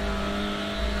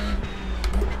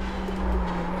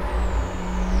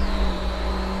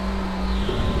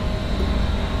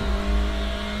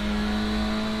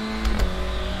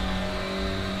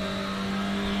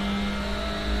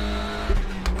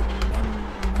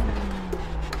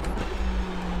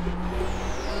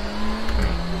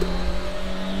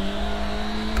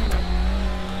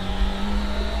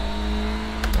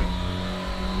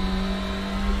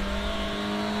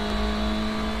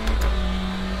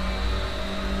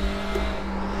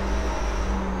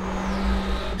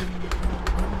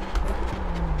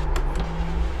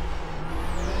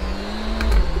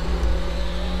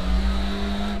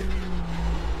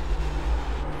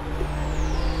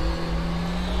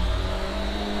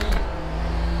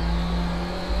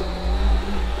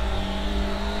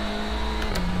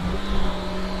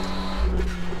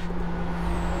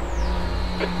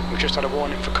 We've just had a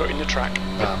warning for cutting the track.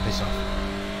 Ah, piss off.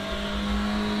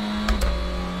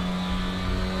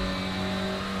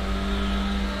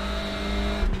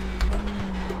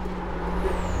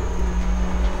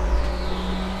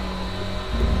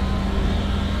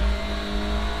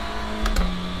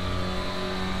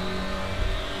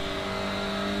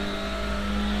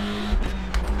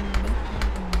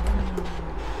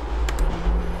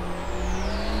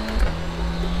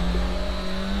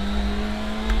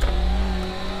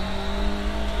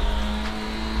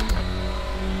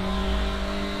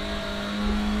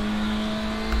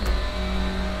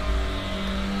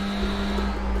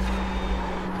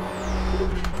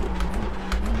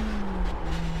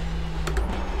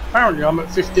 Apparently I'm at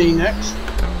 15x.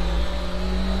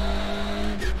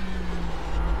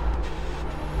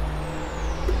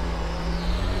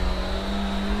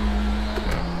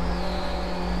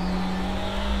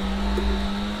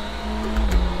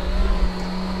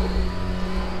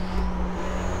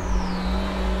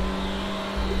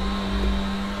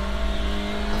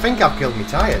 I think I've killed my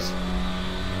tyres.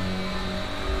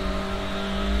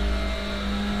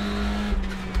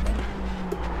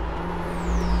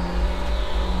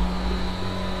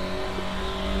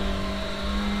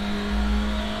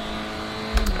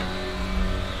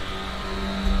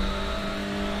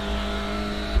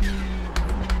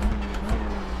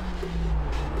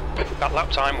 That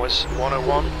lap time was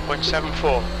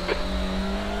 101.74.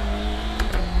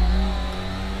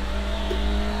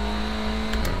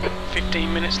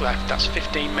 Minutes left, that's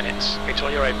 15 minutes. Hit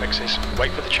all your apexes.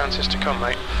 Wait for the chances to come,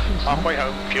 mate. Halfway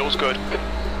home, fuel's good.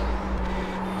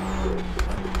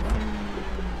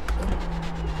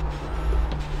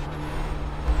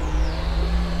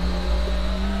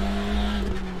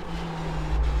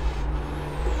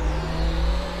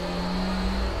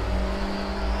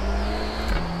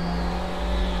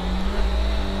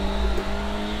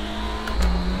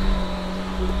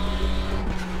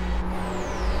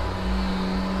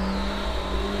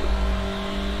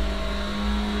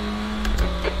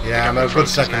 Yeah, I'm a good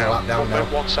second lap down now.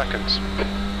 1 second.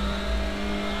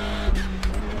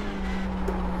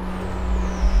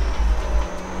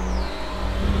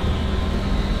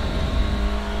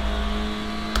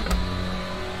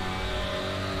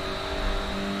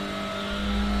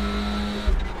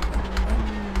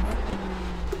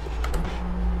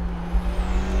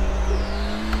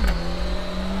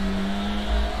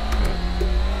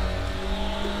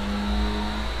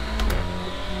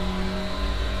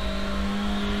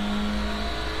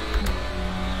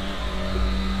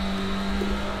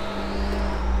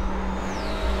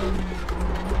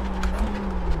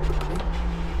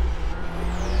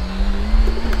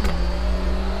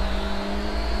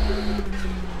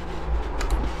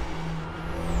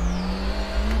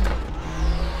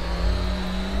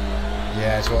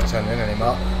 Yeah, it's won't turn in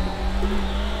anymore.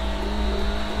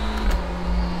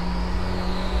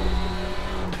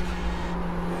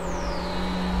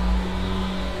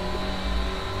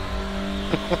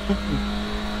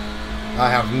 I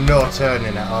have no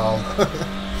turning at all.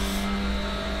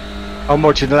 I'm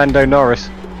watching Lando Norris.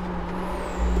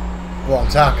 What, on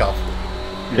Tarkov?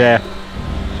 Yeah.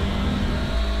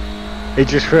 He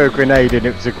just threw a grenade and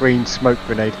it was a green smoke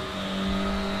grenade.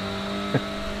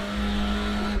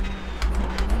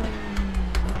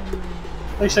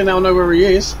 At least they now know where he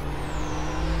is.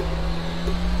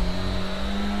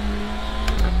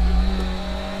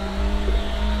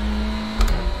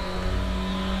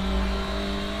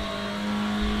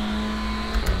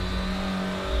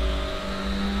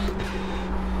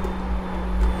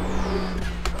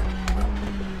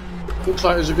 Looks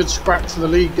like there's a good scrap for the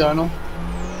lead going on.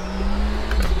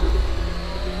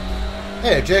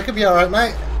 Hey Jacob, you alright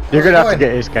mate? You're How's going to it have to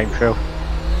get his game, Phil.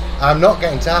 I'm not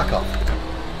getting Tarkov.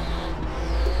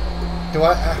 Do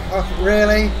I?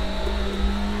 Really?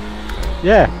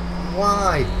 Yeah.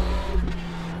 Why?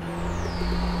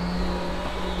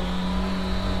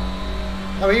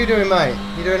 How are you doing, mate?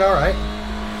 You doing alright?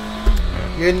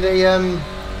 You in the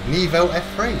Nevo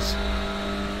F3s?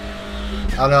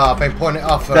 I know, I've been putting it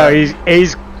off. No, he's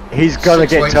gonna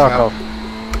 6 get weeks Tarkov.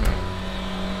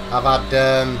 now. I've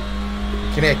had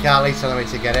Kinnear Carly telling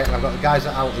me to get it, and I've got the guys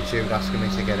at Altitude asking me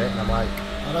to get it, and I'm like,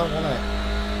 I don't want it.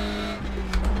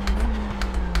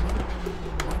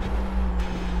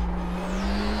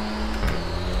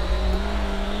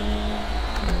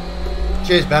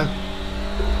 Cheers, Ben.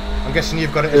 I'm guessing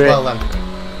you've got it as well then.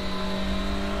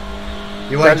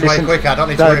 You went way quick, I don't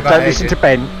need to worry about it. Don't listen to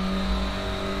Ben.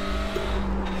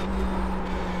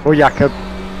 Or Jakob.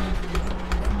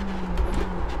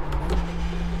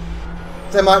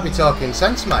 They might be talking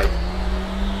sense, mate.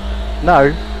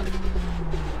 No.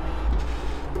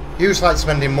 You just like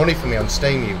spending money for me on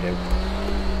Steam, you do.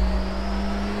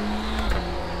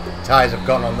 Tyres have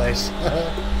gone on this.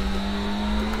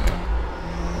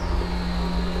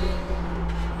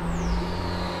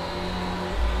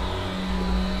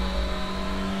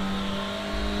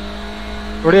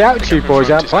 Well, the Altitude boys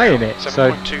aren't playing it,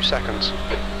 so... 7.2 seconds.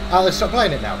 Oh, they stopped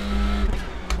playing it now.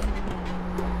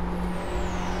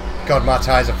 God, my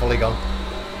tyres are fully gone.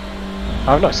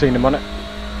 I've not seen them on it.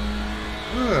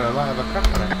 I might have a crack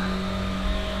on it.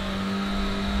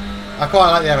 I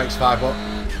quite like the MX-5, but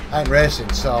I ain't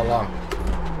racing so long.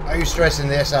 I used to race in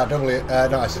the SRW,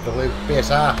 not SRW,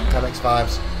 BSR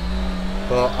MX-5s.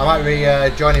 But I might be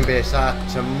joining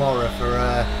BSR tomorrow for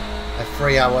a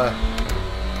 3-hour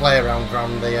play around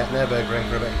the Nürburgring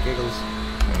for a bit of giggles.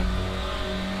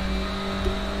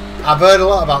 I've heard a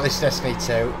lot about this Destiny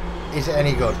 2. Is it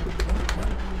any good?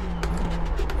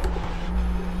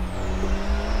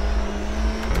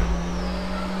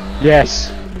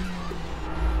 Yes.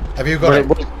 Have you got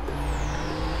it?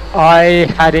 I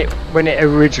had it when it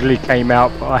originally came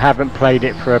out, but I haven't played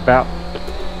it for about...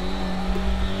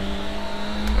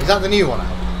 Is that the new one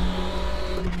out?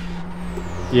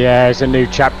 Yeah, there's a new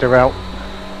chapter out.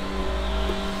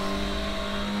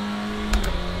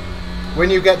 When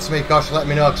you get to me, Kosh, let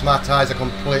me know, because my tyres are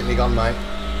completely gone, mate.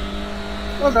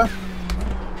 Okay.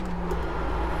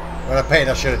 When I painted,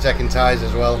 I should have taken tyres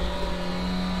as well.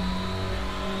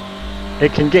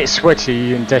 It can get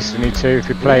sweaty in Destiny 2 if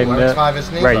you're playing the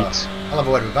raids. I'll have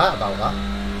a word with Bart about that.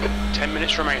 10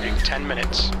 minutes remaining, 10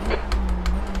 minutes.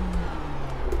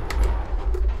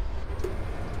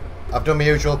 I've done my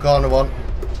usual corner one.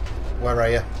 Where are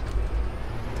you?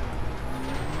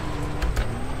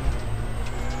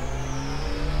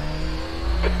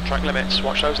 Track limits,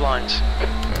 watch those lines.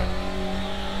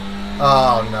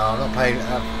 Oh no, I'm not paying.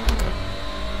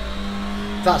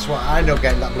 That's what I end up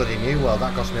getting that bloody new world.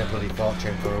 That cost me a bloody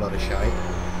fortune for a lot of shite.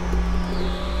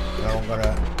 No, I'm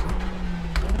gonna.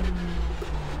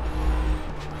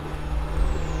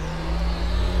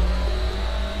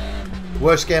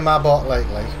 Worst game I bought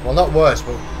lately. Well, not worst,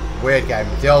 but weird game.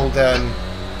 The old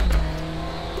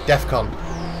DEFCON.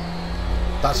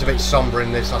 That's a bit sombre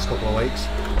in this last couple of weeks.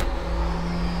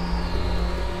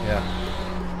 Yeah.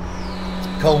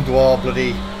 Cold War,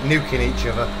 bloody nuking each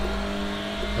other.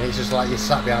 And it's just like you're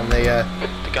sat behind the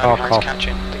guy behind's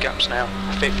catching. The gap's now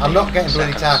 50 I'm not getting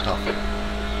bloody seconds.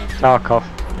 Tarkov.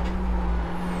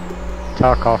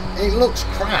 Tarkov. It looks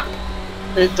crap.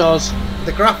 It does.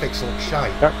 The graphics look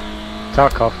shite.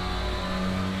 Tarkov.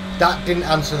 That didn't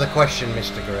answer the question,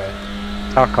 Mr. Gray.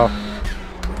 Tarkov.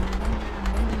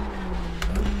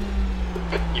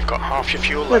 You've got half your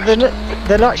fuel Well, left.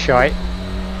 they're not shite.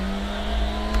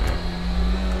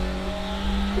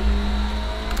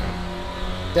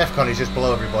 DEFCON is just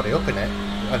blow everybody up in it.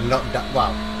 And not that,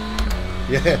 well,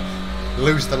 yeah,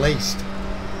 lose the least.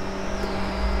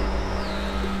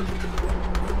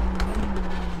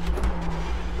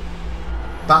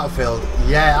 Battlefield,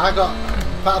 yeah, I got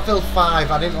Battlefield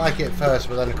 5. I didn't like it at first,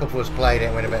 but then a couple of us played it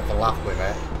and we had a bit of a laugh with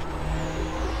it.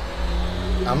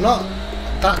 I'm not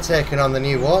that taken on the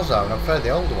new Warzone. I prefer the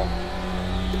older one.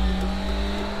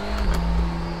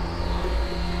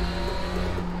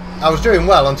 I was doing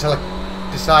well until I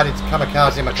decided to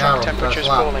kamikaze my car on Temperature's first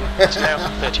lap. falling. It's now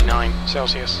 39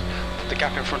 Celsius. The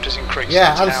gap in front has increased.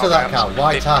 Yeah, It's answer now that, about Cal.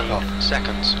 Why 15 Tarkov?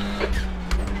 seconds.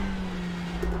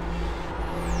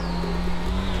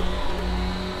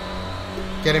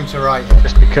 Get him to write it.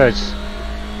 Just because.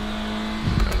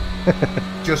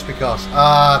 Just because.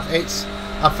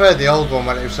 I've heard the old one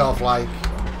when it was sort of like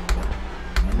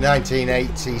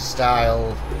 1980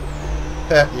 style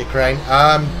Ukraine.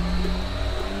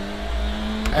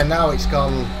 And now it's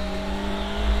gone.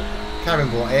 Can't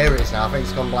remember what era it is now. I think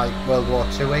it's gone like World War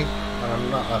II-y. And I'm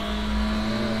not.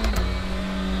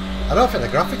 I don't think the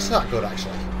graphics are that good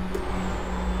actually.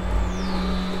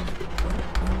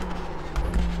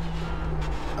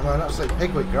 I'm an absolute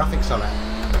pig with graphics on it.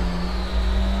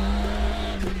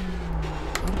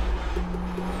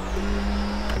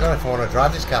 I don't know if I want to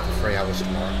drive this car for 3 hours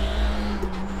tomorrow.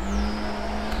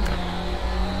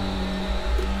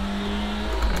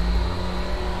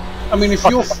 I mean, if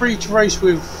you're free to race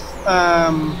with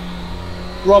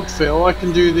Rob, Phil, I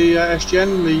can do the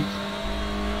SGN League.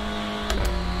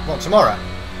 What, tomorrow?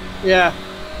 Yeah.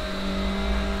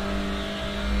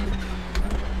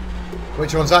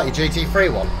 Which one's that? Your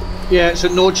GT3 one? Yeah, it's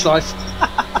at Nordschleife.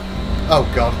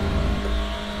 Oh god.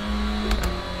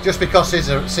 Just because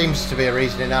there seems to be a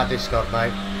reason in our Discord,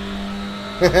 mate.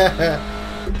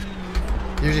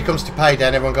 Usually comes to payday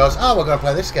and everyone goes, oh, we're going to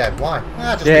play this game. Why?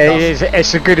 Ah, just yeah, because.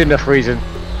 it's a good enough reason.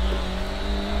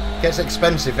 Gets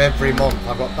expensive every month.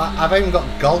 I've got that. I've even got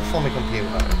golf on my computer,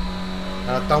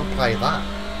 and I don't play that.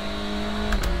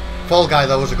 Fall Guy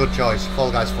though was a good choice.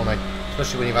 Fall Guy's funny,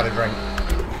 especially when you've had a drink.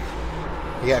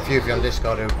 You get a few of you on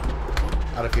Discord who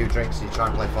had a few drinks and you try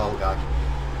and play Fall Guy.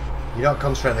 You don't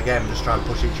concentrate on the game and just try and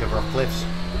push each other off cliffs.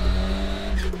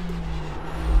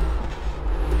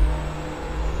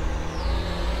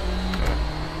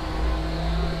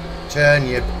 Turn,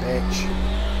 you bitch.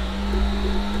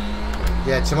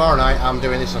 Yeah, tomorrow night I'm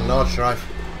doing this on Nordschleife.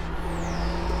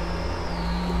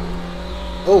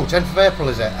 Oh, 10th of April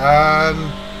is it?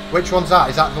 Which one's that?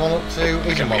 Is that the one up to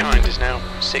The gap behind is now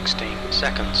 16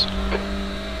 seconds.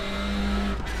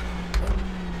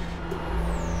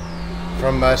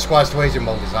 From Squires to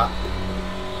Easenbold, is that?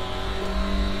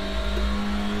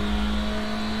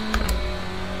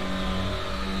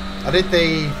 I did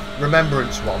the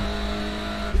Remembrance one.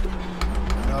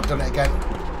 No, I've done it again.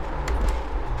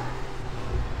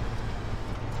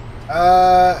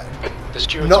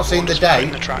 Not seen the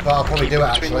date, but I'll probably do it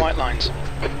actually. White lines.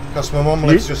 Because my mum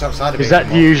lives just outside of me. Is that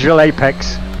the usual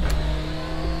apex?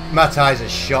 My tyres are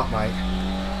shot, mate.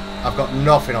 I've got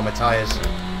nothing on my tyres.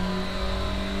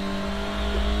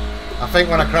 I think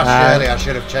when I crashed earlier I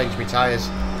should have changed my tyres.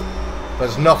 But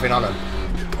there's nothing on them.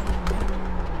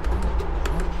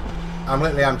 I'm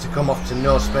literally having to come off to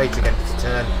no speed to get it to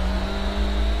turn.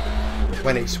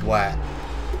 When it's wet.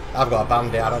 I've got a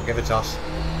bandit, I don't give a toss.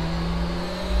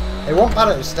 It wasn't bad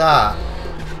at the start.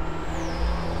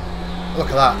 Look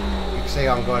at that. You can see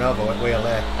I'm going over with wheel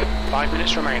there. 5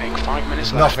 minutes remaining, 5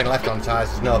 minutes There's left. nothing left on tyres,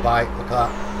 there's no bite. Look at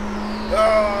that.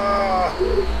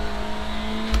 Oh!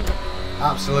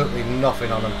 Absolutely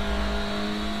nothing on them.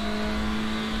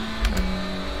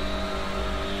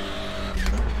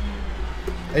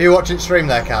 Are you watching stream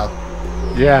there, Cal?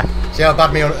 Yeah. See how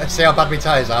bad my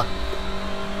tyres are?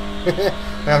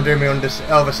 When I'm doing my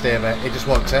oversteer, mate, it just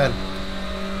won't turn.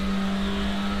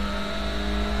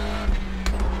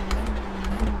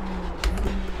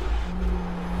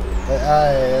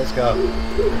 Hey, let's go.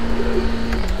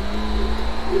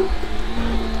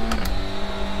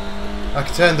 I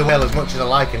can turn the wheel as much as I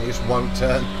like and it just won't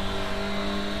turn.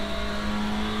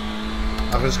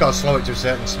 I've just got to slow it to a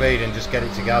certain speed and just get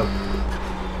it to go.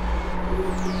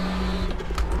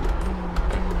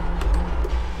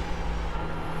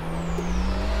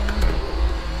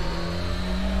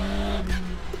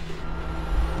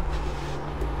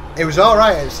 It was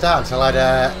alright at the start until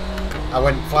I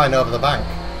went flying over the bank.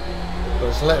 But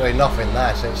there's literally nothing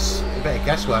there, so it's a bit of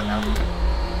guesswork now.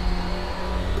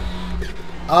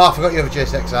 Oh, I forgot you have a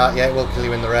JSXR. Yeah, it will kill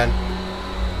you in the rain.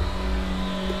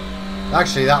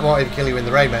 Actually, that won't even kill you in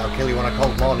the rain, mate. It'll kill you on a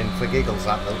cold morning for giggles,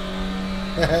 that will.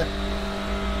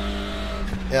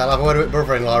 Yeah, I'll have a word with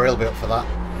brother-in-law. He'll be up for that.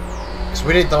 Because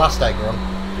we did the last egg run.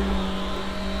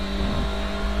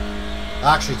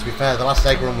 Actually, to be fair, the last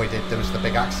egg run we did, there was the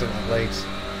big accident at Leeds.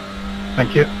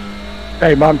 Thank you.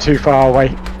 Hey, I'm too far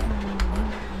away.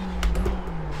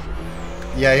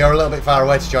 Yeah, you're a little bit far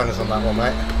away to join us on that one,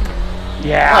 mate.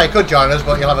 Yeah. Oh, you could join us,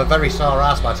 but you'll have a very sore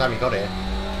ass by the time you got here.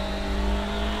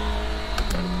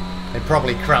 And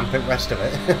probably cramp the rest of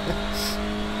it.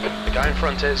 The guy in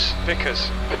front is Vickers.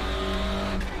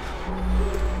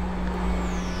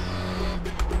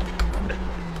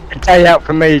 A day out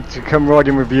for me to come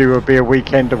riding with you will be a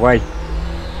weekend away.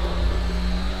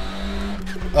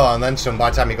 Oh, and then some by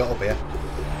the time you got up here.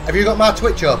 Have you got my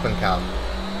Twitch open, Cal?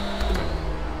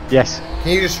 Yes.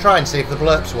 Can you just try and see if the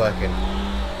blurp's working?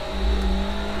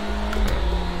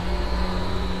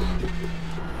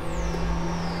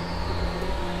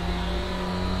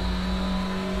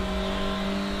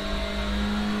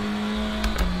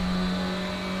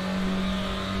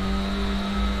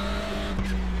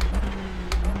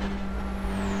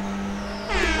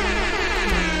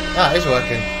 Ah, it is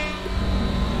working.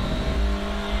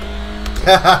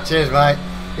 Cheers, mate.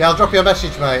 Yeah, I'll drop you a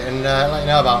message, mate, and let you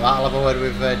know about that. I'll have a word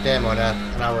with Damo in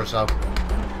an hour or so.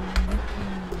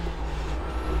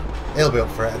 He'll be up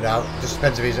for it now. Just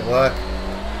depends if he's at work.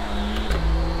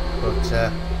 But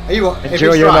are you?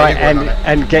 Enjoy your night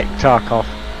and get Tarkov.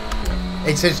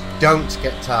 It says don't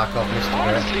get Tarkov, Mr.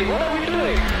 Honestly, what are we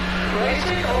doing?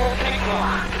 Racing or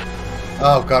kickball?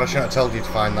 Oh god, I shouldn't have told you to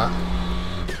find that.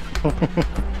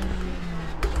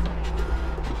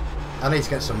 I need to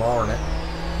get some more on it.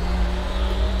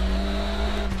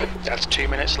 That's 2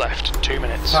 minutes left. 2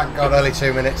 minutes. Thank God, only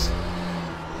 2 minutes.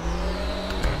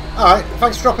 Alright,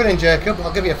 thanks for dropping in, Jacob.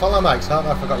 I'll give you a follow, mate, so I don't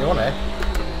know if I got you on here.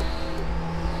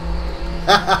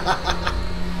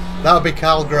 That would be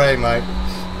Carl Gray, mate.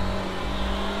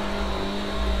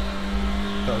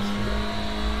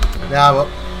 Yeah, but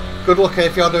good luck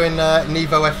if you're doing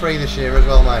Nevo F3 this year as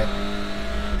well, mate.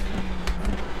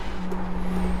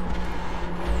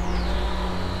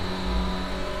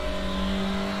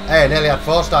 Hey, I nearly had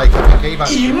 4-star key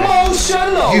back.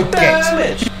 Emotional You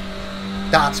damage. git.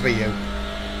 That's for you.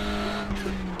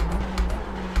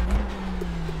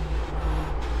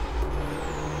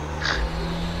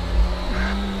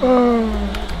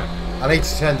 I need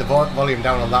to turn the volume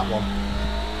down on that one.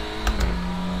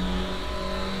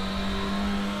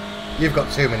 You've got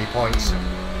too many points. No.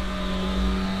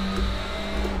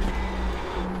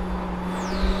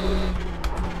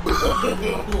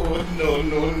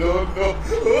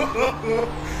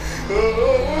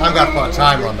 I'm going to put a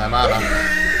timer on them, aren't I?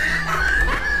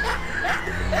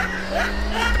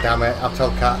 Damn it, I've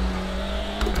told Kat.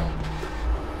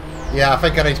 Yeah, I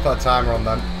think I need to put a timer on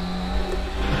them.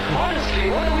 Honestly,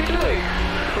 what are we doing?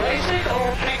 Racing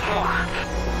or kickball?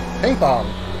 Ping pong.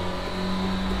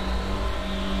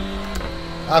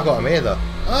 I've got them here though.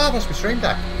 Ah, oh, must be Stream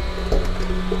Deck.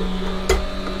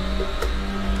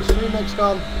 The Stream Deck's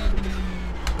gone.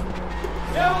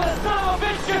 Yo, the son of a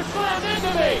bitch just slammed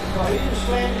into me! No, he didn't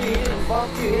slam you, he didn't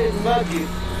bump you, he didn't mug you.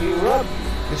 He rubbed you.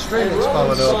 The Stream Deck's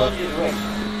fallen over.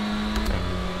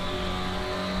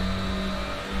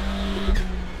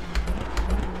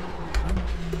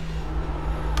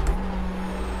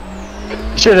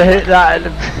 Should have hit that.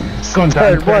 Gone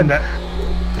down, one.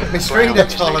 My Stream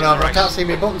Deck's fallen over. I can't see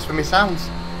my buttons for my sounds.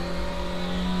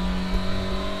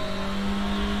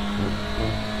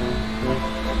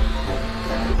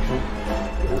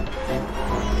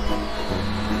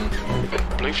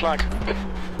 Blue flag.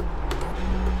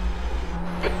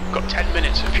 Got 10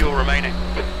 minutes of fuel remaining.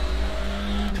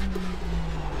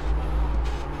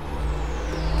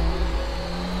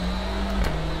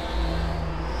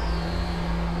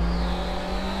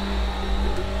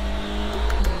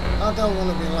 I don't want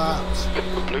to be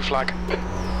lapped. Blue flag.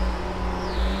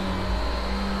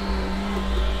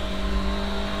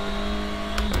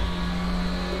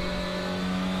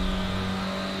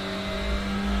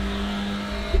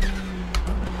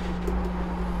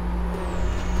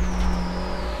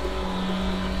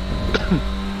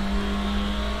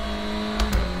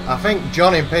 I think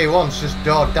John in P1's just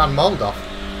doored Dan Mould off.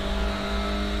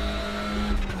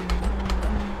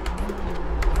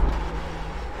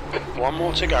 One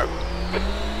more to go.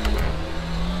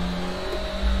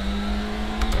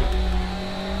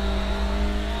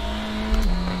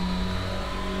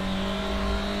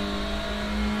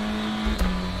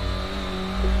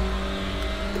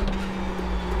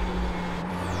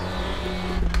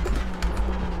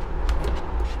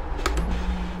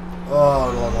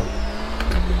 Oh, Lord.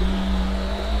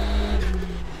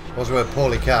 Was a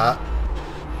poorly car.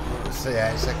 So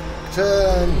yeah, it's a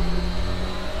turn.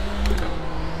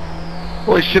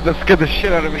 Holy shit, that scared the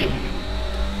shit out of me.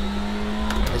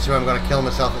 This is where I'm going to kill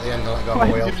myself at the end and let go of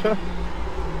the wheel.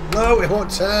 No, it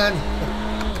won't turn.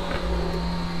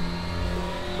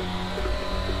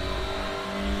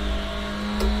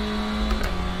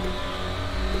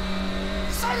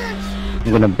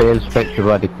 I'm gonna bail straight to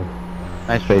Radical.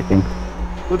 Nice racing.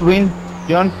 Good win,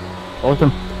 John.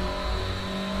 Awesome.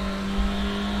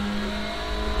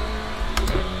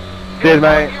 Cheers,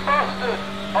 mate.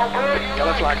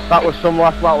 Yellow flag. That was some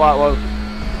last lap, that was.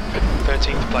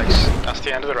 13th place. That's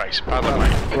the end of the race. Bad luck,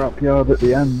 mate. Scrap yard at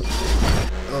the end.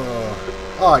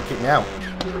 Oh, it kicked me out.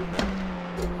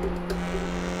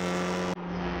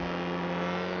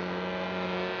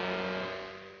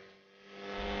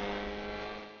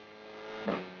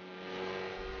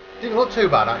 Didn't look too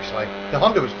bad actually. The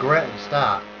Honda was great at the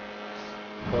start,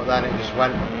 but then it just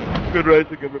went. Good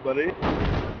racing, everybody.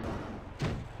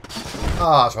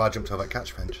 Oh, that's why I jumped over that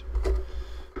catch bench.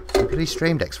 The bloody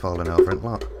Stream Deck's fallen over and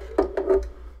look.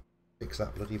 Fix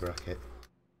that bloody bracket.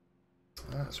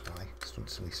 That's why. It's not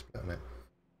silly split on it.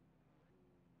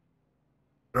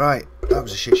 Right, that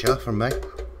was a shit show from me.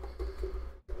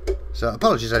 So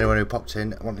apologies to anyone who popped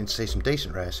in wanting to see some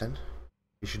decent racing.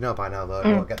 You should know by now though,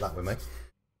 you won't get that with me.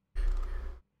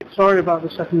 Sorry about the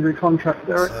secondary contract,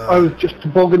 Derek. I was just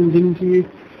tobogganed into you.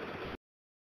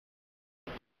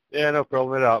 Yeah, no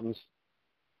problem. It happens.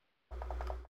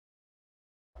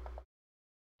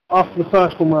 After the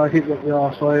first one where I hit you up the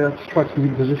arse, I just tried to give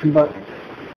you the position back.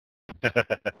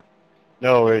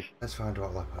 No worries. Let's find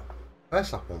what lap.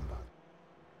 First lap one bad.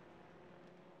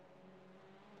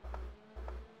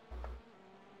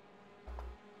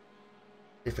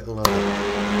 If it'll load.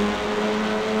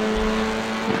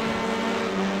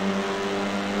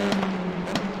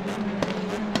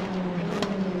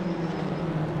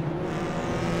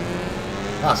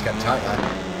 That's getting tight there.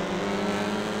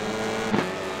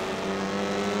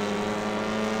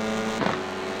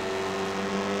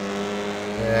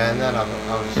 Yeah, and then I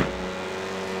was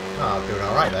doing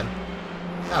alright then.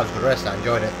 That was a good race, I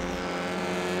enjoyed it.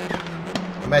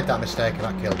 I made that mistake and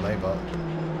that killed me, but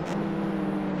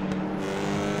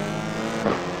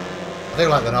I do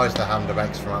like the noise the handle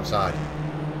makes from outside.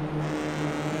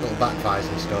 Little backfires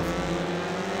and stuff.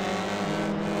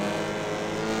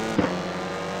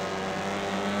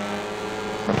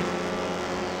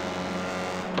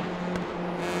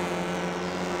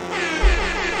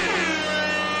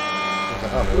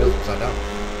 Oh, my wheels upside down.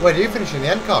 Where do you finish in the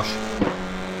end, Kosh?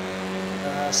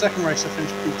 Second race I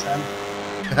finished P10.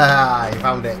 Haha, you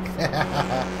found it.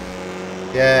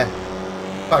 Yeah.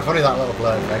 Quite funny that little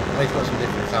blur thing. I need to put some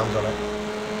different sounds on it.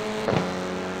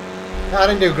 No, I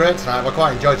didn't do great tonight, but I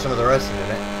quite enjoyed some of the racing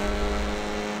in it.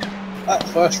 That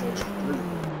first race was brilliant.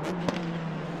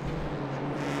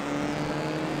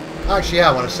 Actually, yeah,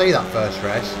 I want to see that first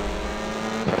race.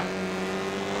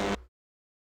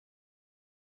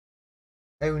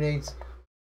 Who needs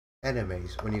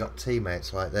enemies when you got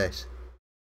teammates like this?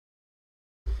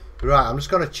 Right, I'm just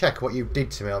going to check what you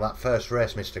did to me on that first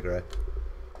race, Mr. Gray.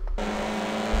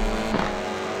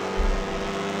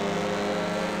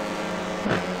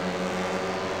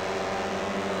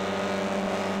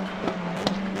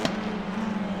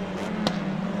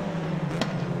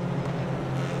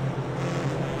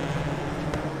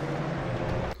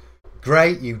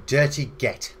 Gray, you dirty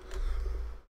get.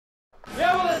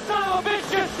 Yeah, well, the son of a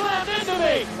bitch just slammed into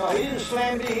me! No, he didn't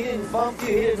slam you, he didn't bump you,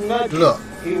 he didn't nudge you. Look.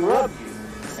 He rubbed you.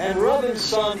 And rubbing,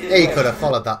 son, is He bad. could have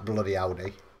followed that bloody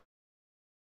Audi.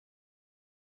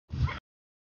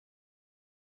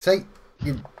 See,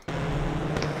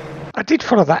 I did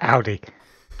follow that Audi.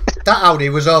 that Audi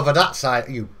was over that side.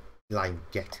 You lying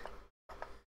get.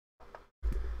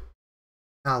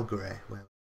 Al Gray, well.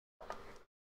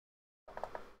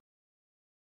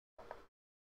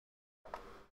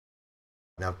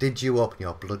 Now, did you open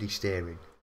your bloody steering?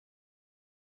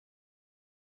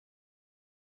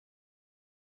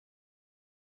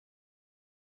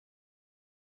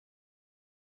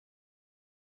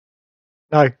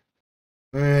 No.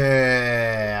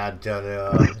 I don't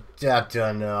know. I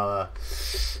don't know.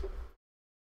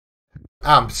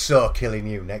 I'm so killing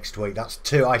you next week. That's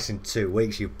 2 ice in 2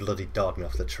 weeks. You bloody dog me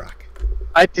off the track.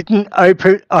 I didn't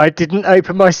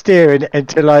open my steering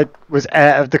until I was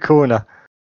out of the corner.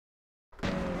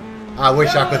 I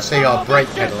wish I could see your brake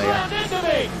pedal here.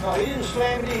 No, he didn't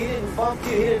slam you, he didn't bump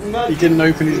you, he didn't nudge you. He didn't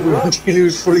open his wheel until he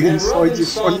was fully inside your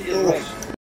front door.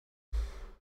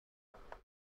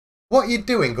 What are you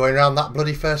doing going around that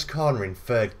bloody first corner in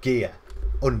third gear?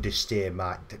 Understeer,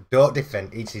 mate. Don't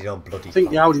defend. It's his own bloody I think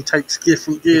fault. the Audi takes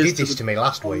different gears. He did this to me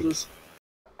last week.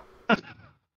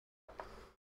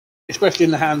 Especially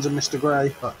in the hands of Mr.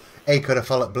 Gray. But he could have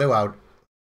followed blue out.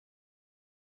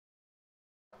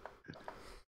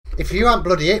 If you hadn't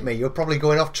bloody hit me, you're probably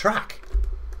going off track.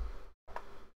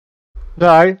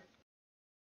 No.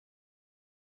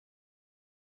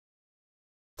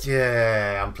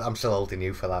 Yeah, I'm still holding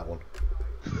you for that one.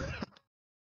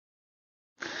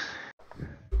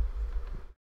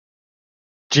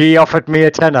 G offered me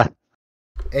a tenner.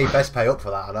 He best pay up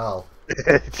for that and all.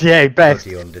 Yeah, best.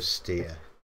 Bloody understeer.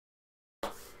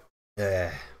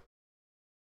 Yeah.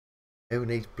 Who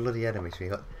needs bloody enemies when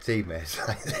you got teammates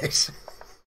like this?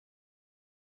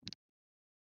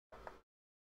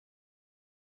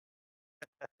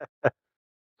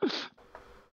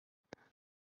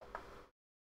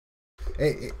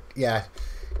 Yeah,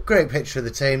 great picture of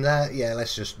the team there. Yeah,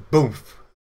 let's just boom.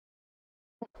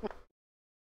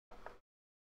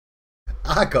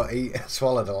 I got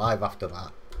swallowed alive after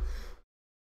that.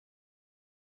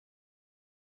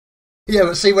 Yeah,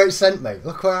 but see where it sent me.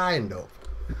 Look where I end up.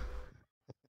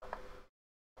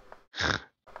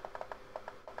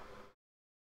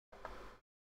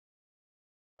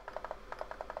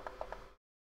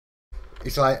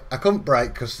 It's like, I couldn't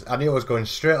brake because I knew I was going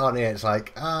straight on here. It's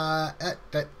like, right,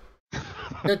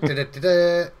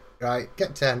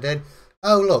 get turned in.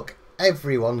 Oh, look,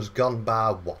 everyone's gone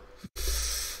bar one.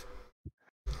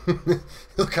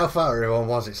 Look how far everyone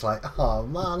was. It's like, oh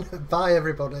man, bye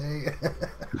everybody.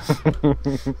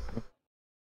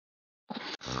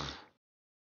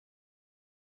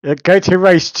 Yeah, go to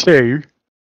race 2.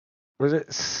 Was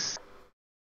it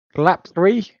lap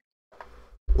 3?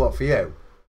 What, for you?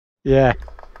 Yeah.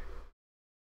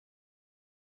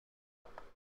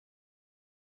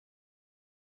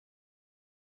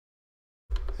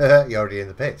 You're already in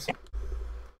the pits.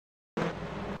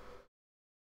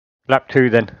 Lap 2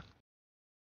 then.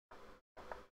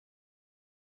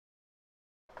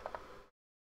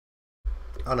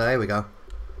 Oh no, here we go.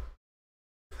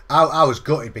 I was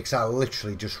gutted because I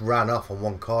literally just ran off on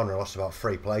one corner and lost about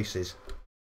 3 places.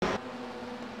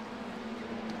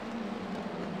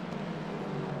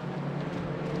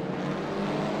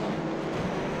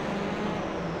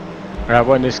 Right,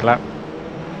 won this lap.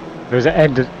 There's an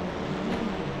end.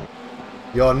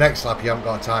 Your next lap, you haven't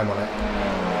got a time on it.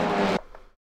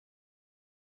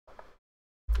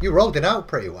 You rolled it out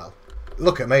pretty well.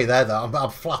 Look at me there, though. I'm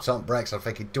flat on brakes. I'm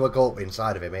thinking, do I go up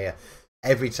inside of him here?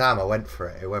 Every time I went for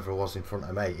it, whoever was in front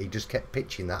of me, he just kept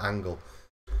pitching that angle.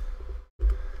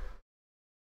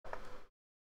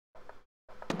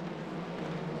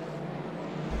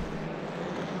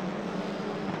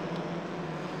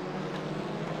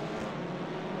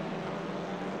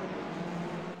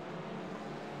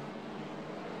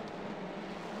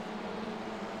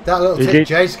 That little tip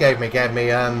Jace gave me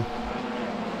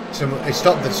he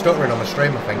stopped the stuttering on the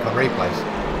stream, I think, on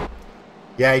replays.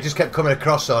 Yeah, he just kept coming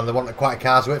across on the one at quite a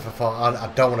car's width. I thought, I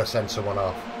don't want to send someone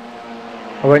off.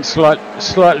 I went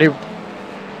slightly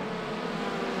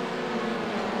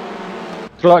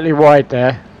wide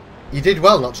there. You did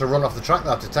well not to run off the track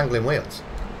there to tangling wheels.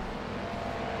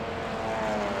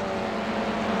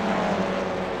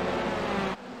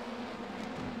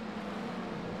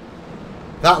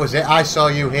 That was it. I saw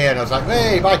you here and I was like,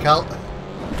 hey, bye, Cal.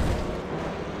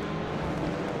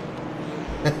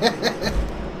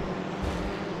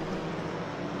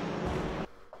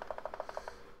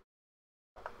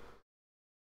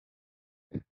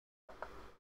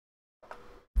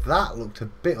 That looked a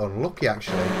bit unlucky,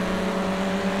 actually.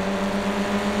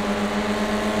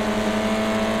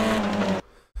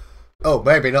 Oh,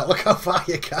 maybe not. Look how far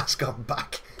your car's gone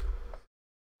back.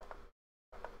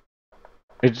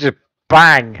 It's just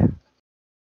bang.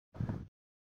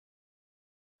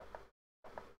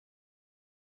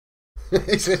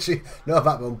 It's literally no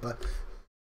back bumper.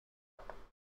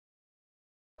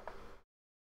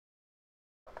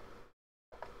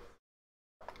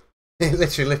 It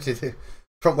literally lifted the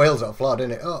front wheels off the floor,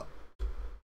 didn't it? Oh.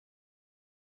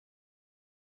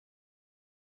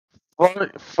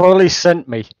 Fully sent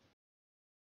me.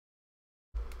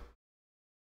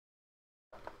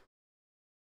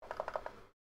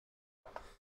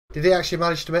 Did he actually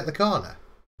manage to make the corner?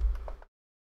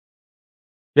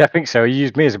 Yeah, I think so. He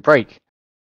used me as a brake.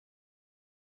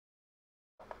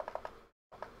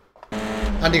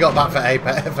 And he got back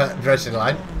for racing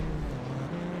line.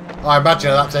 Oh, I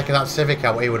imagine that taking that Civic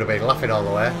out, he would have been laughing all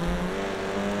the way.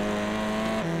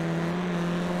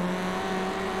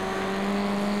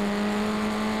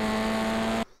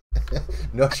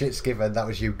 No shit's given, that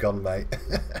was you gone, mate.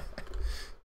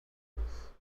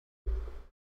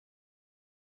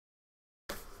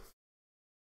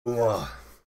 Whoa.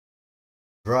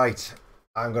 Right,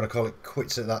 I'm going to call it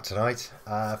quits at that tonight.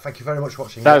 Thank you very much for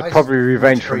watching, That guys. was probably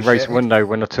revenge from race 1 though,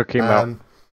 when I took him out.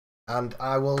 And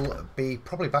I will be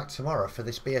probably back tomorrow for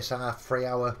this BSR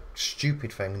 3-hour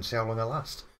stupid thing and see how long I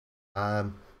last.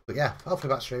 But yeah,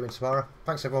 hopefully back streaming tomorrow.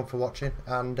 Thanks everyone for watching,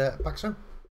 and back soon.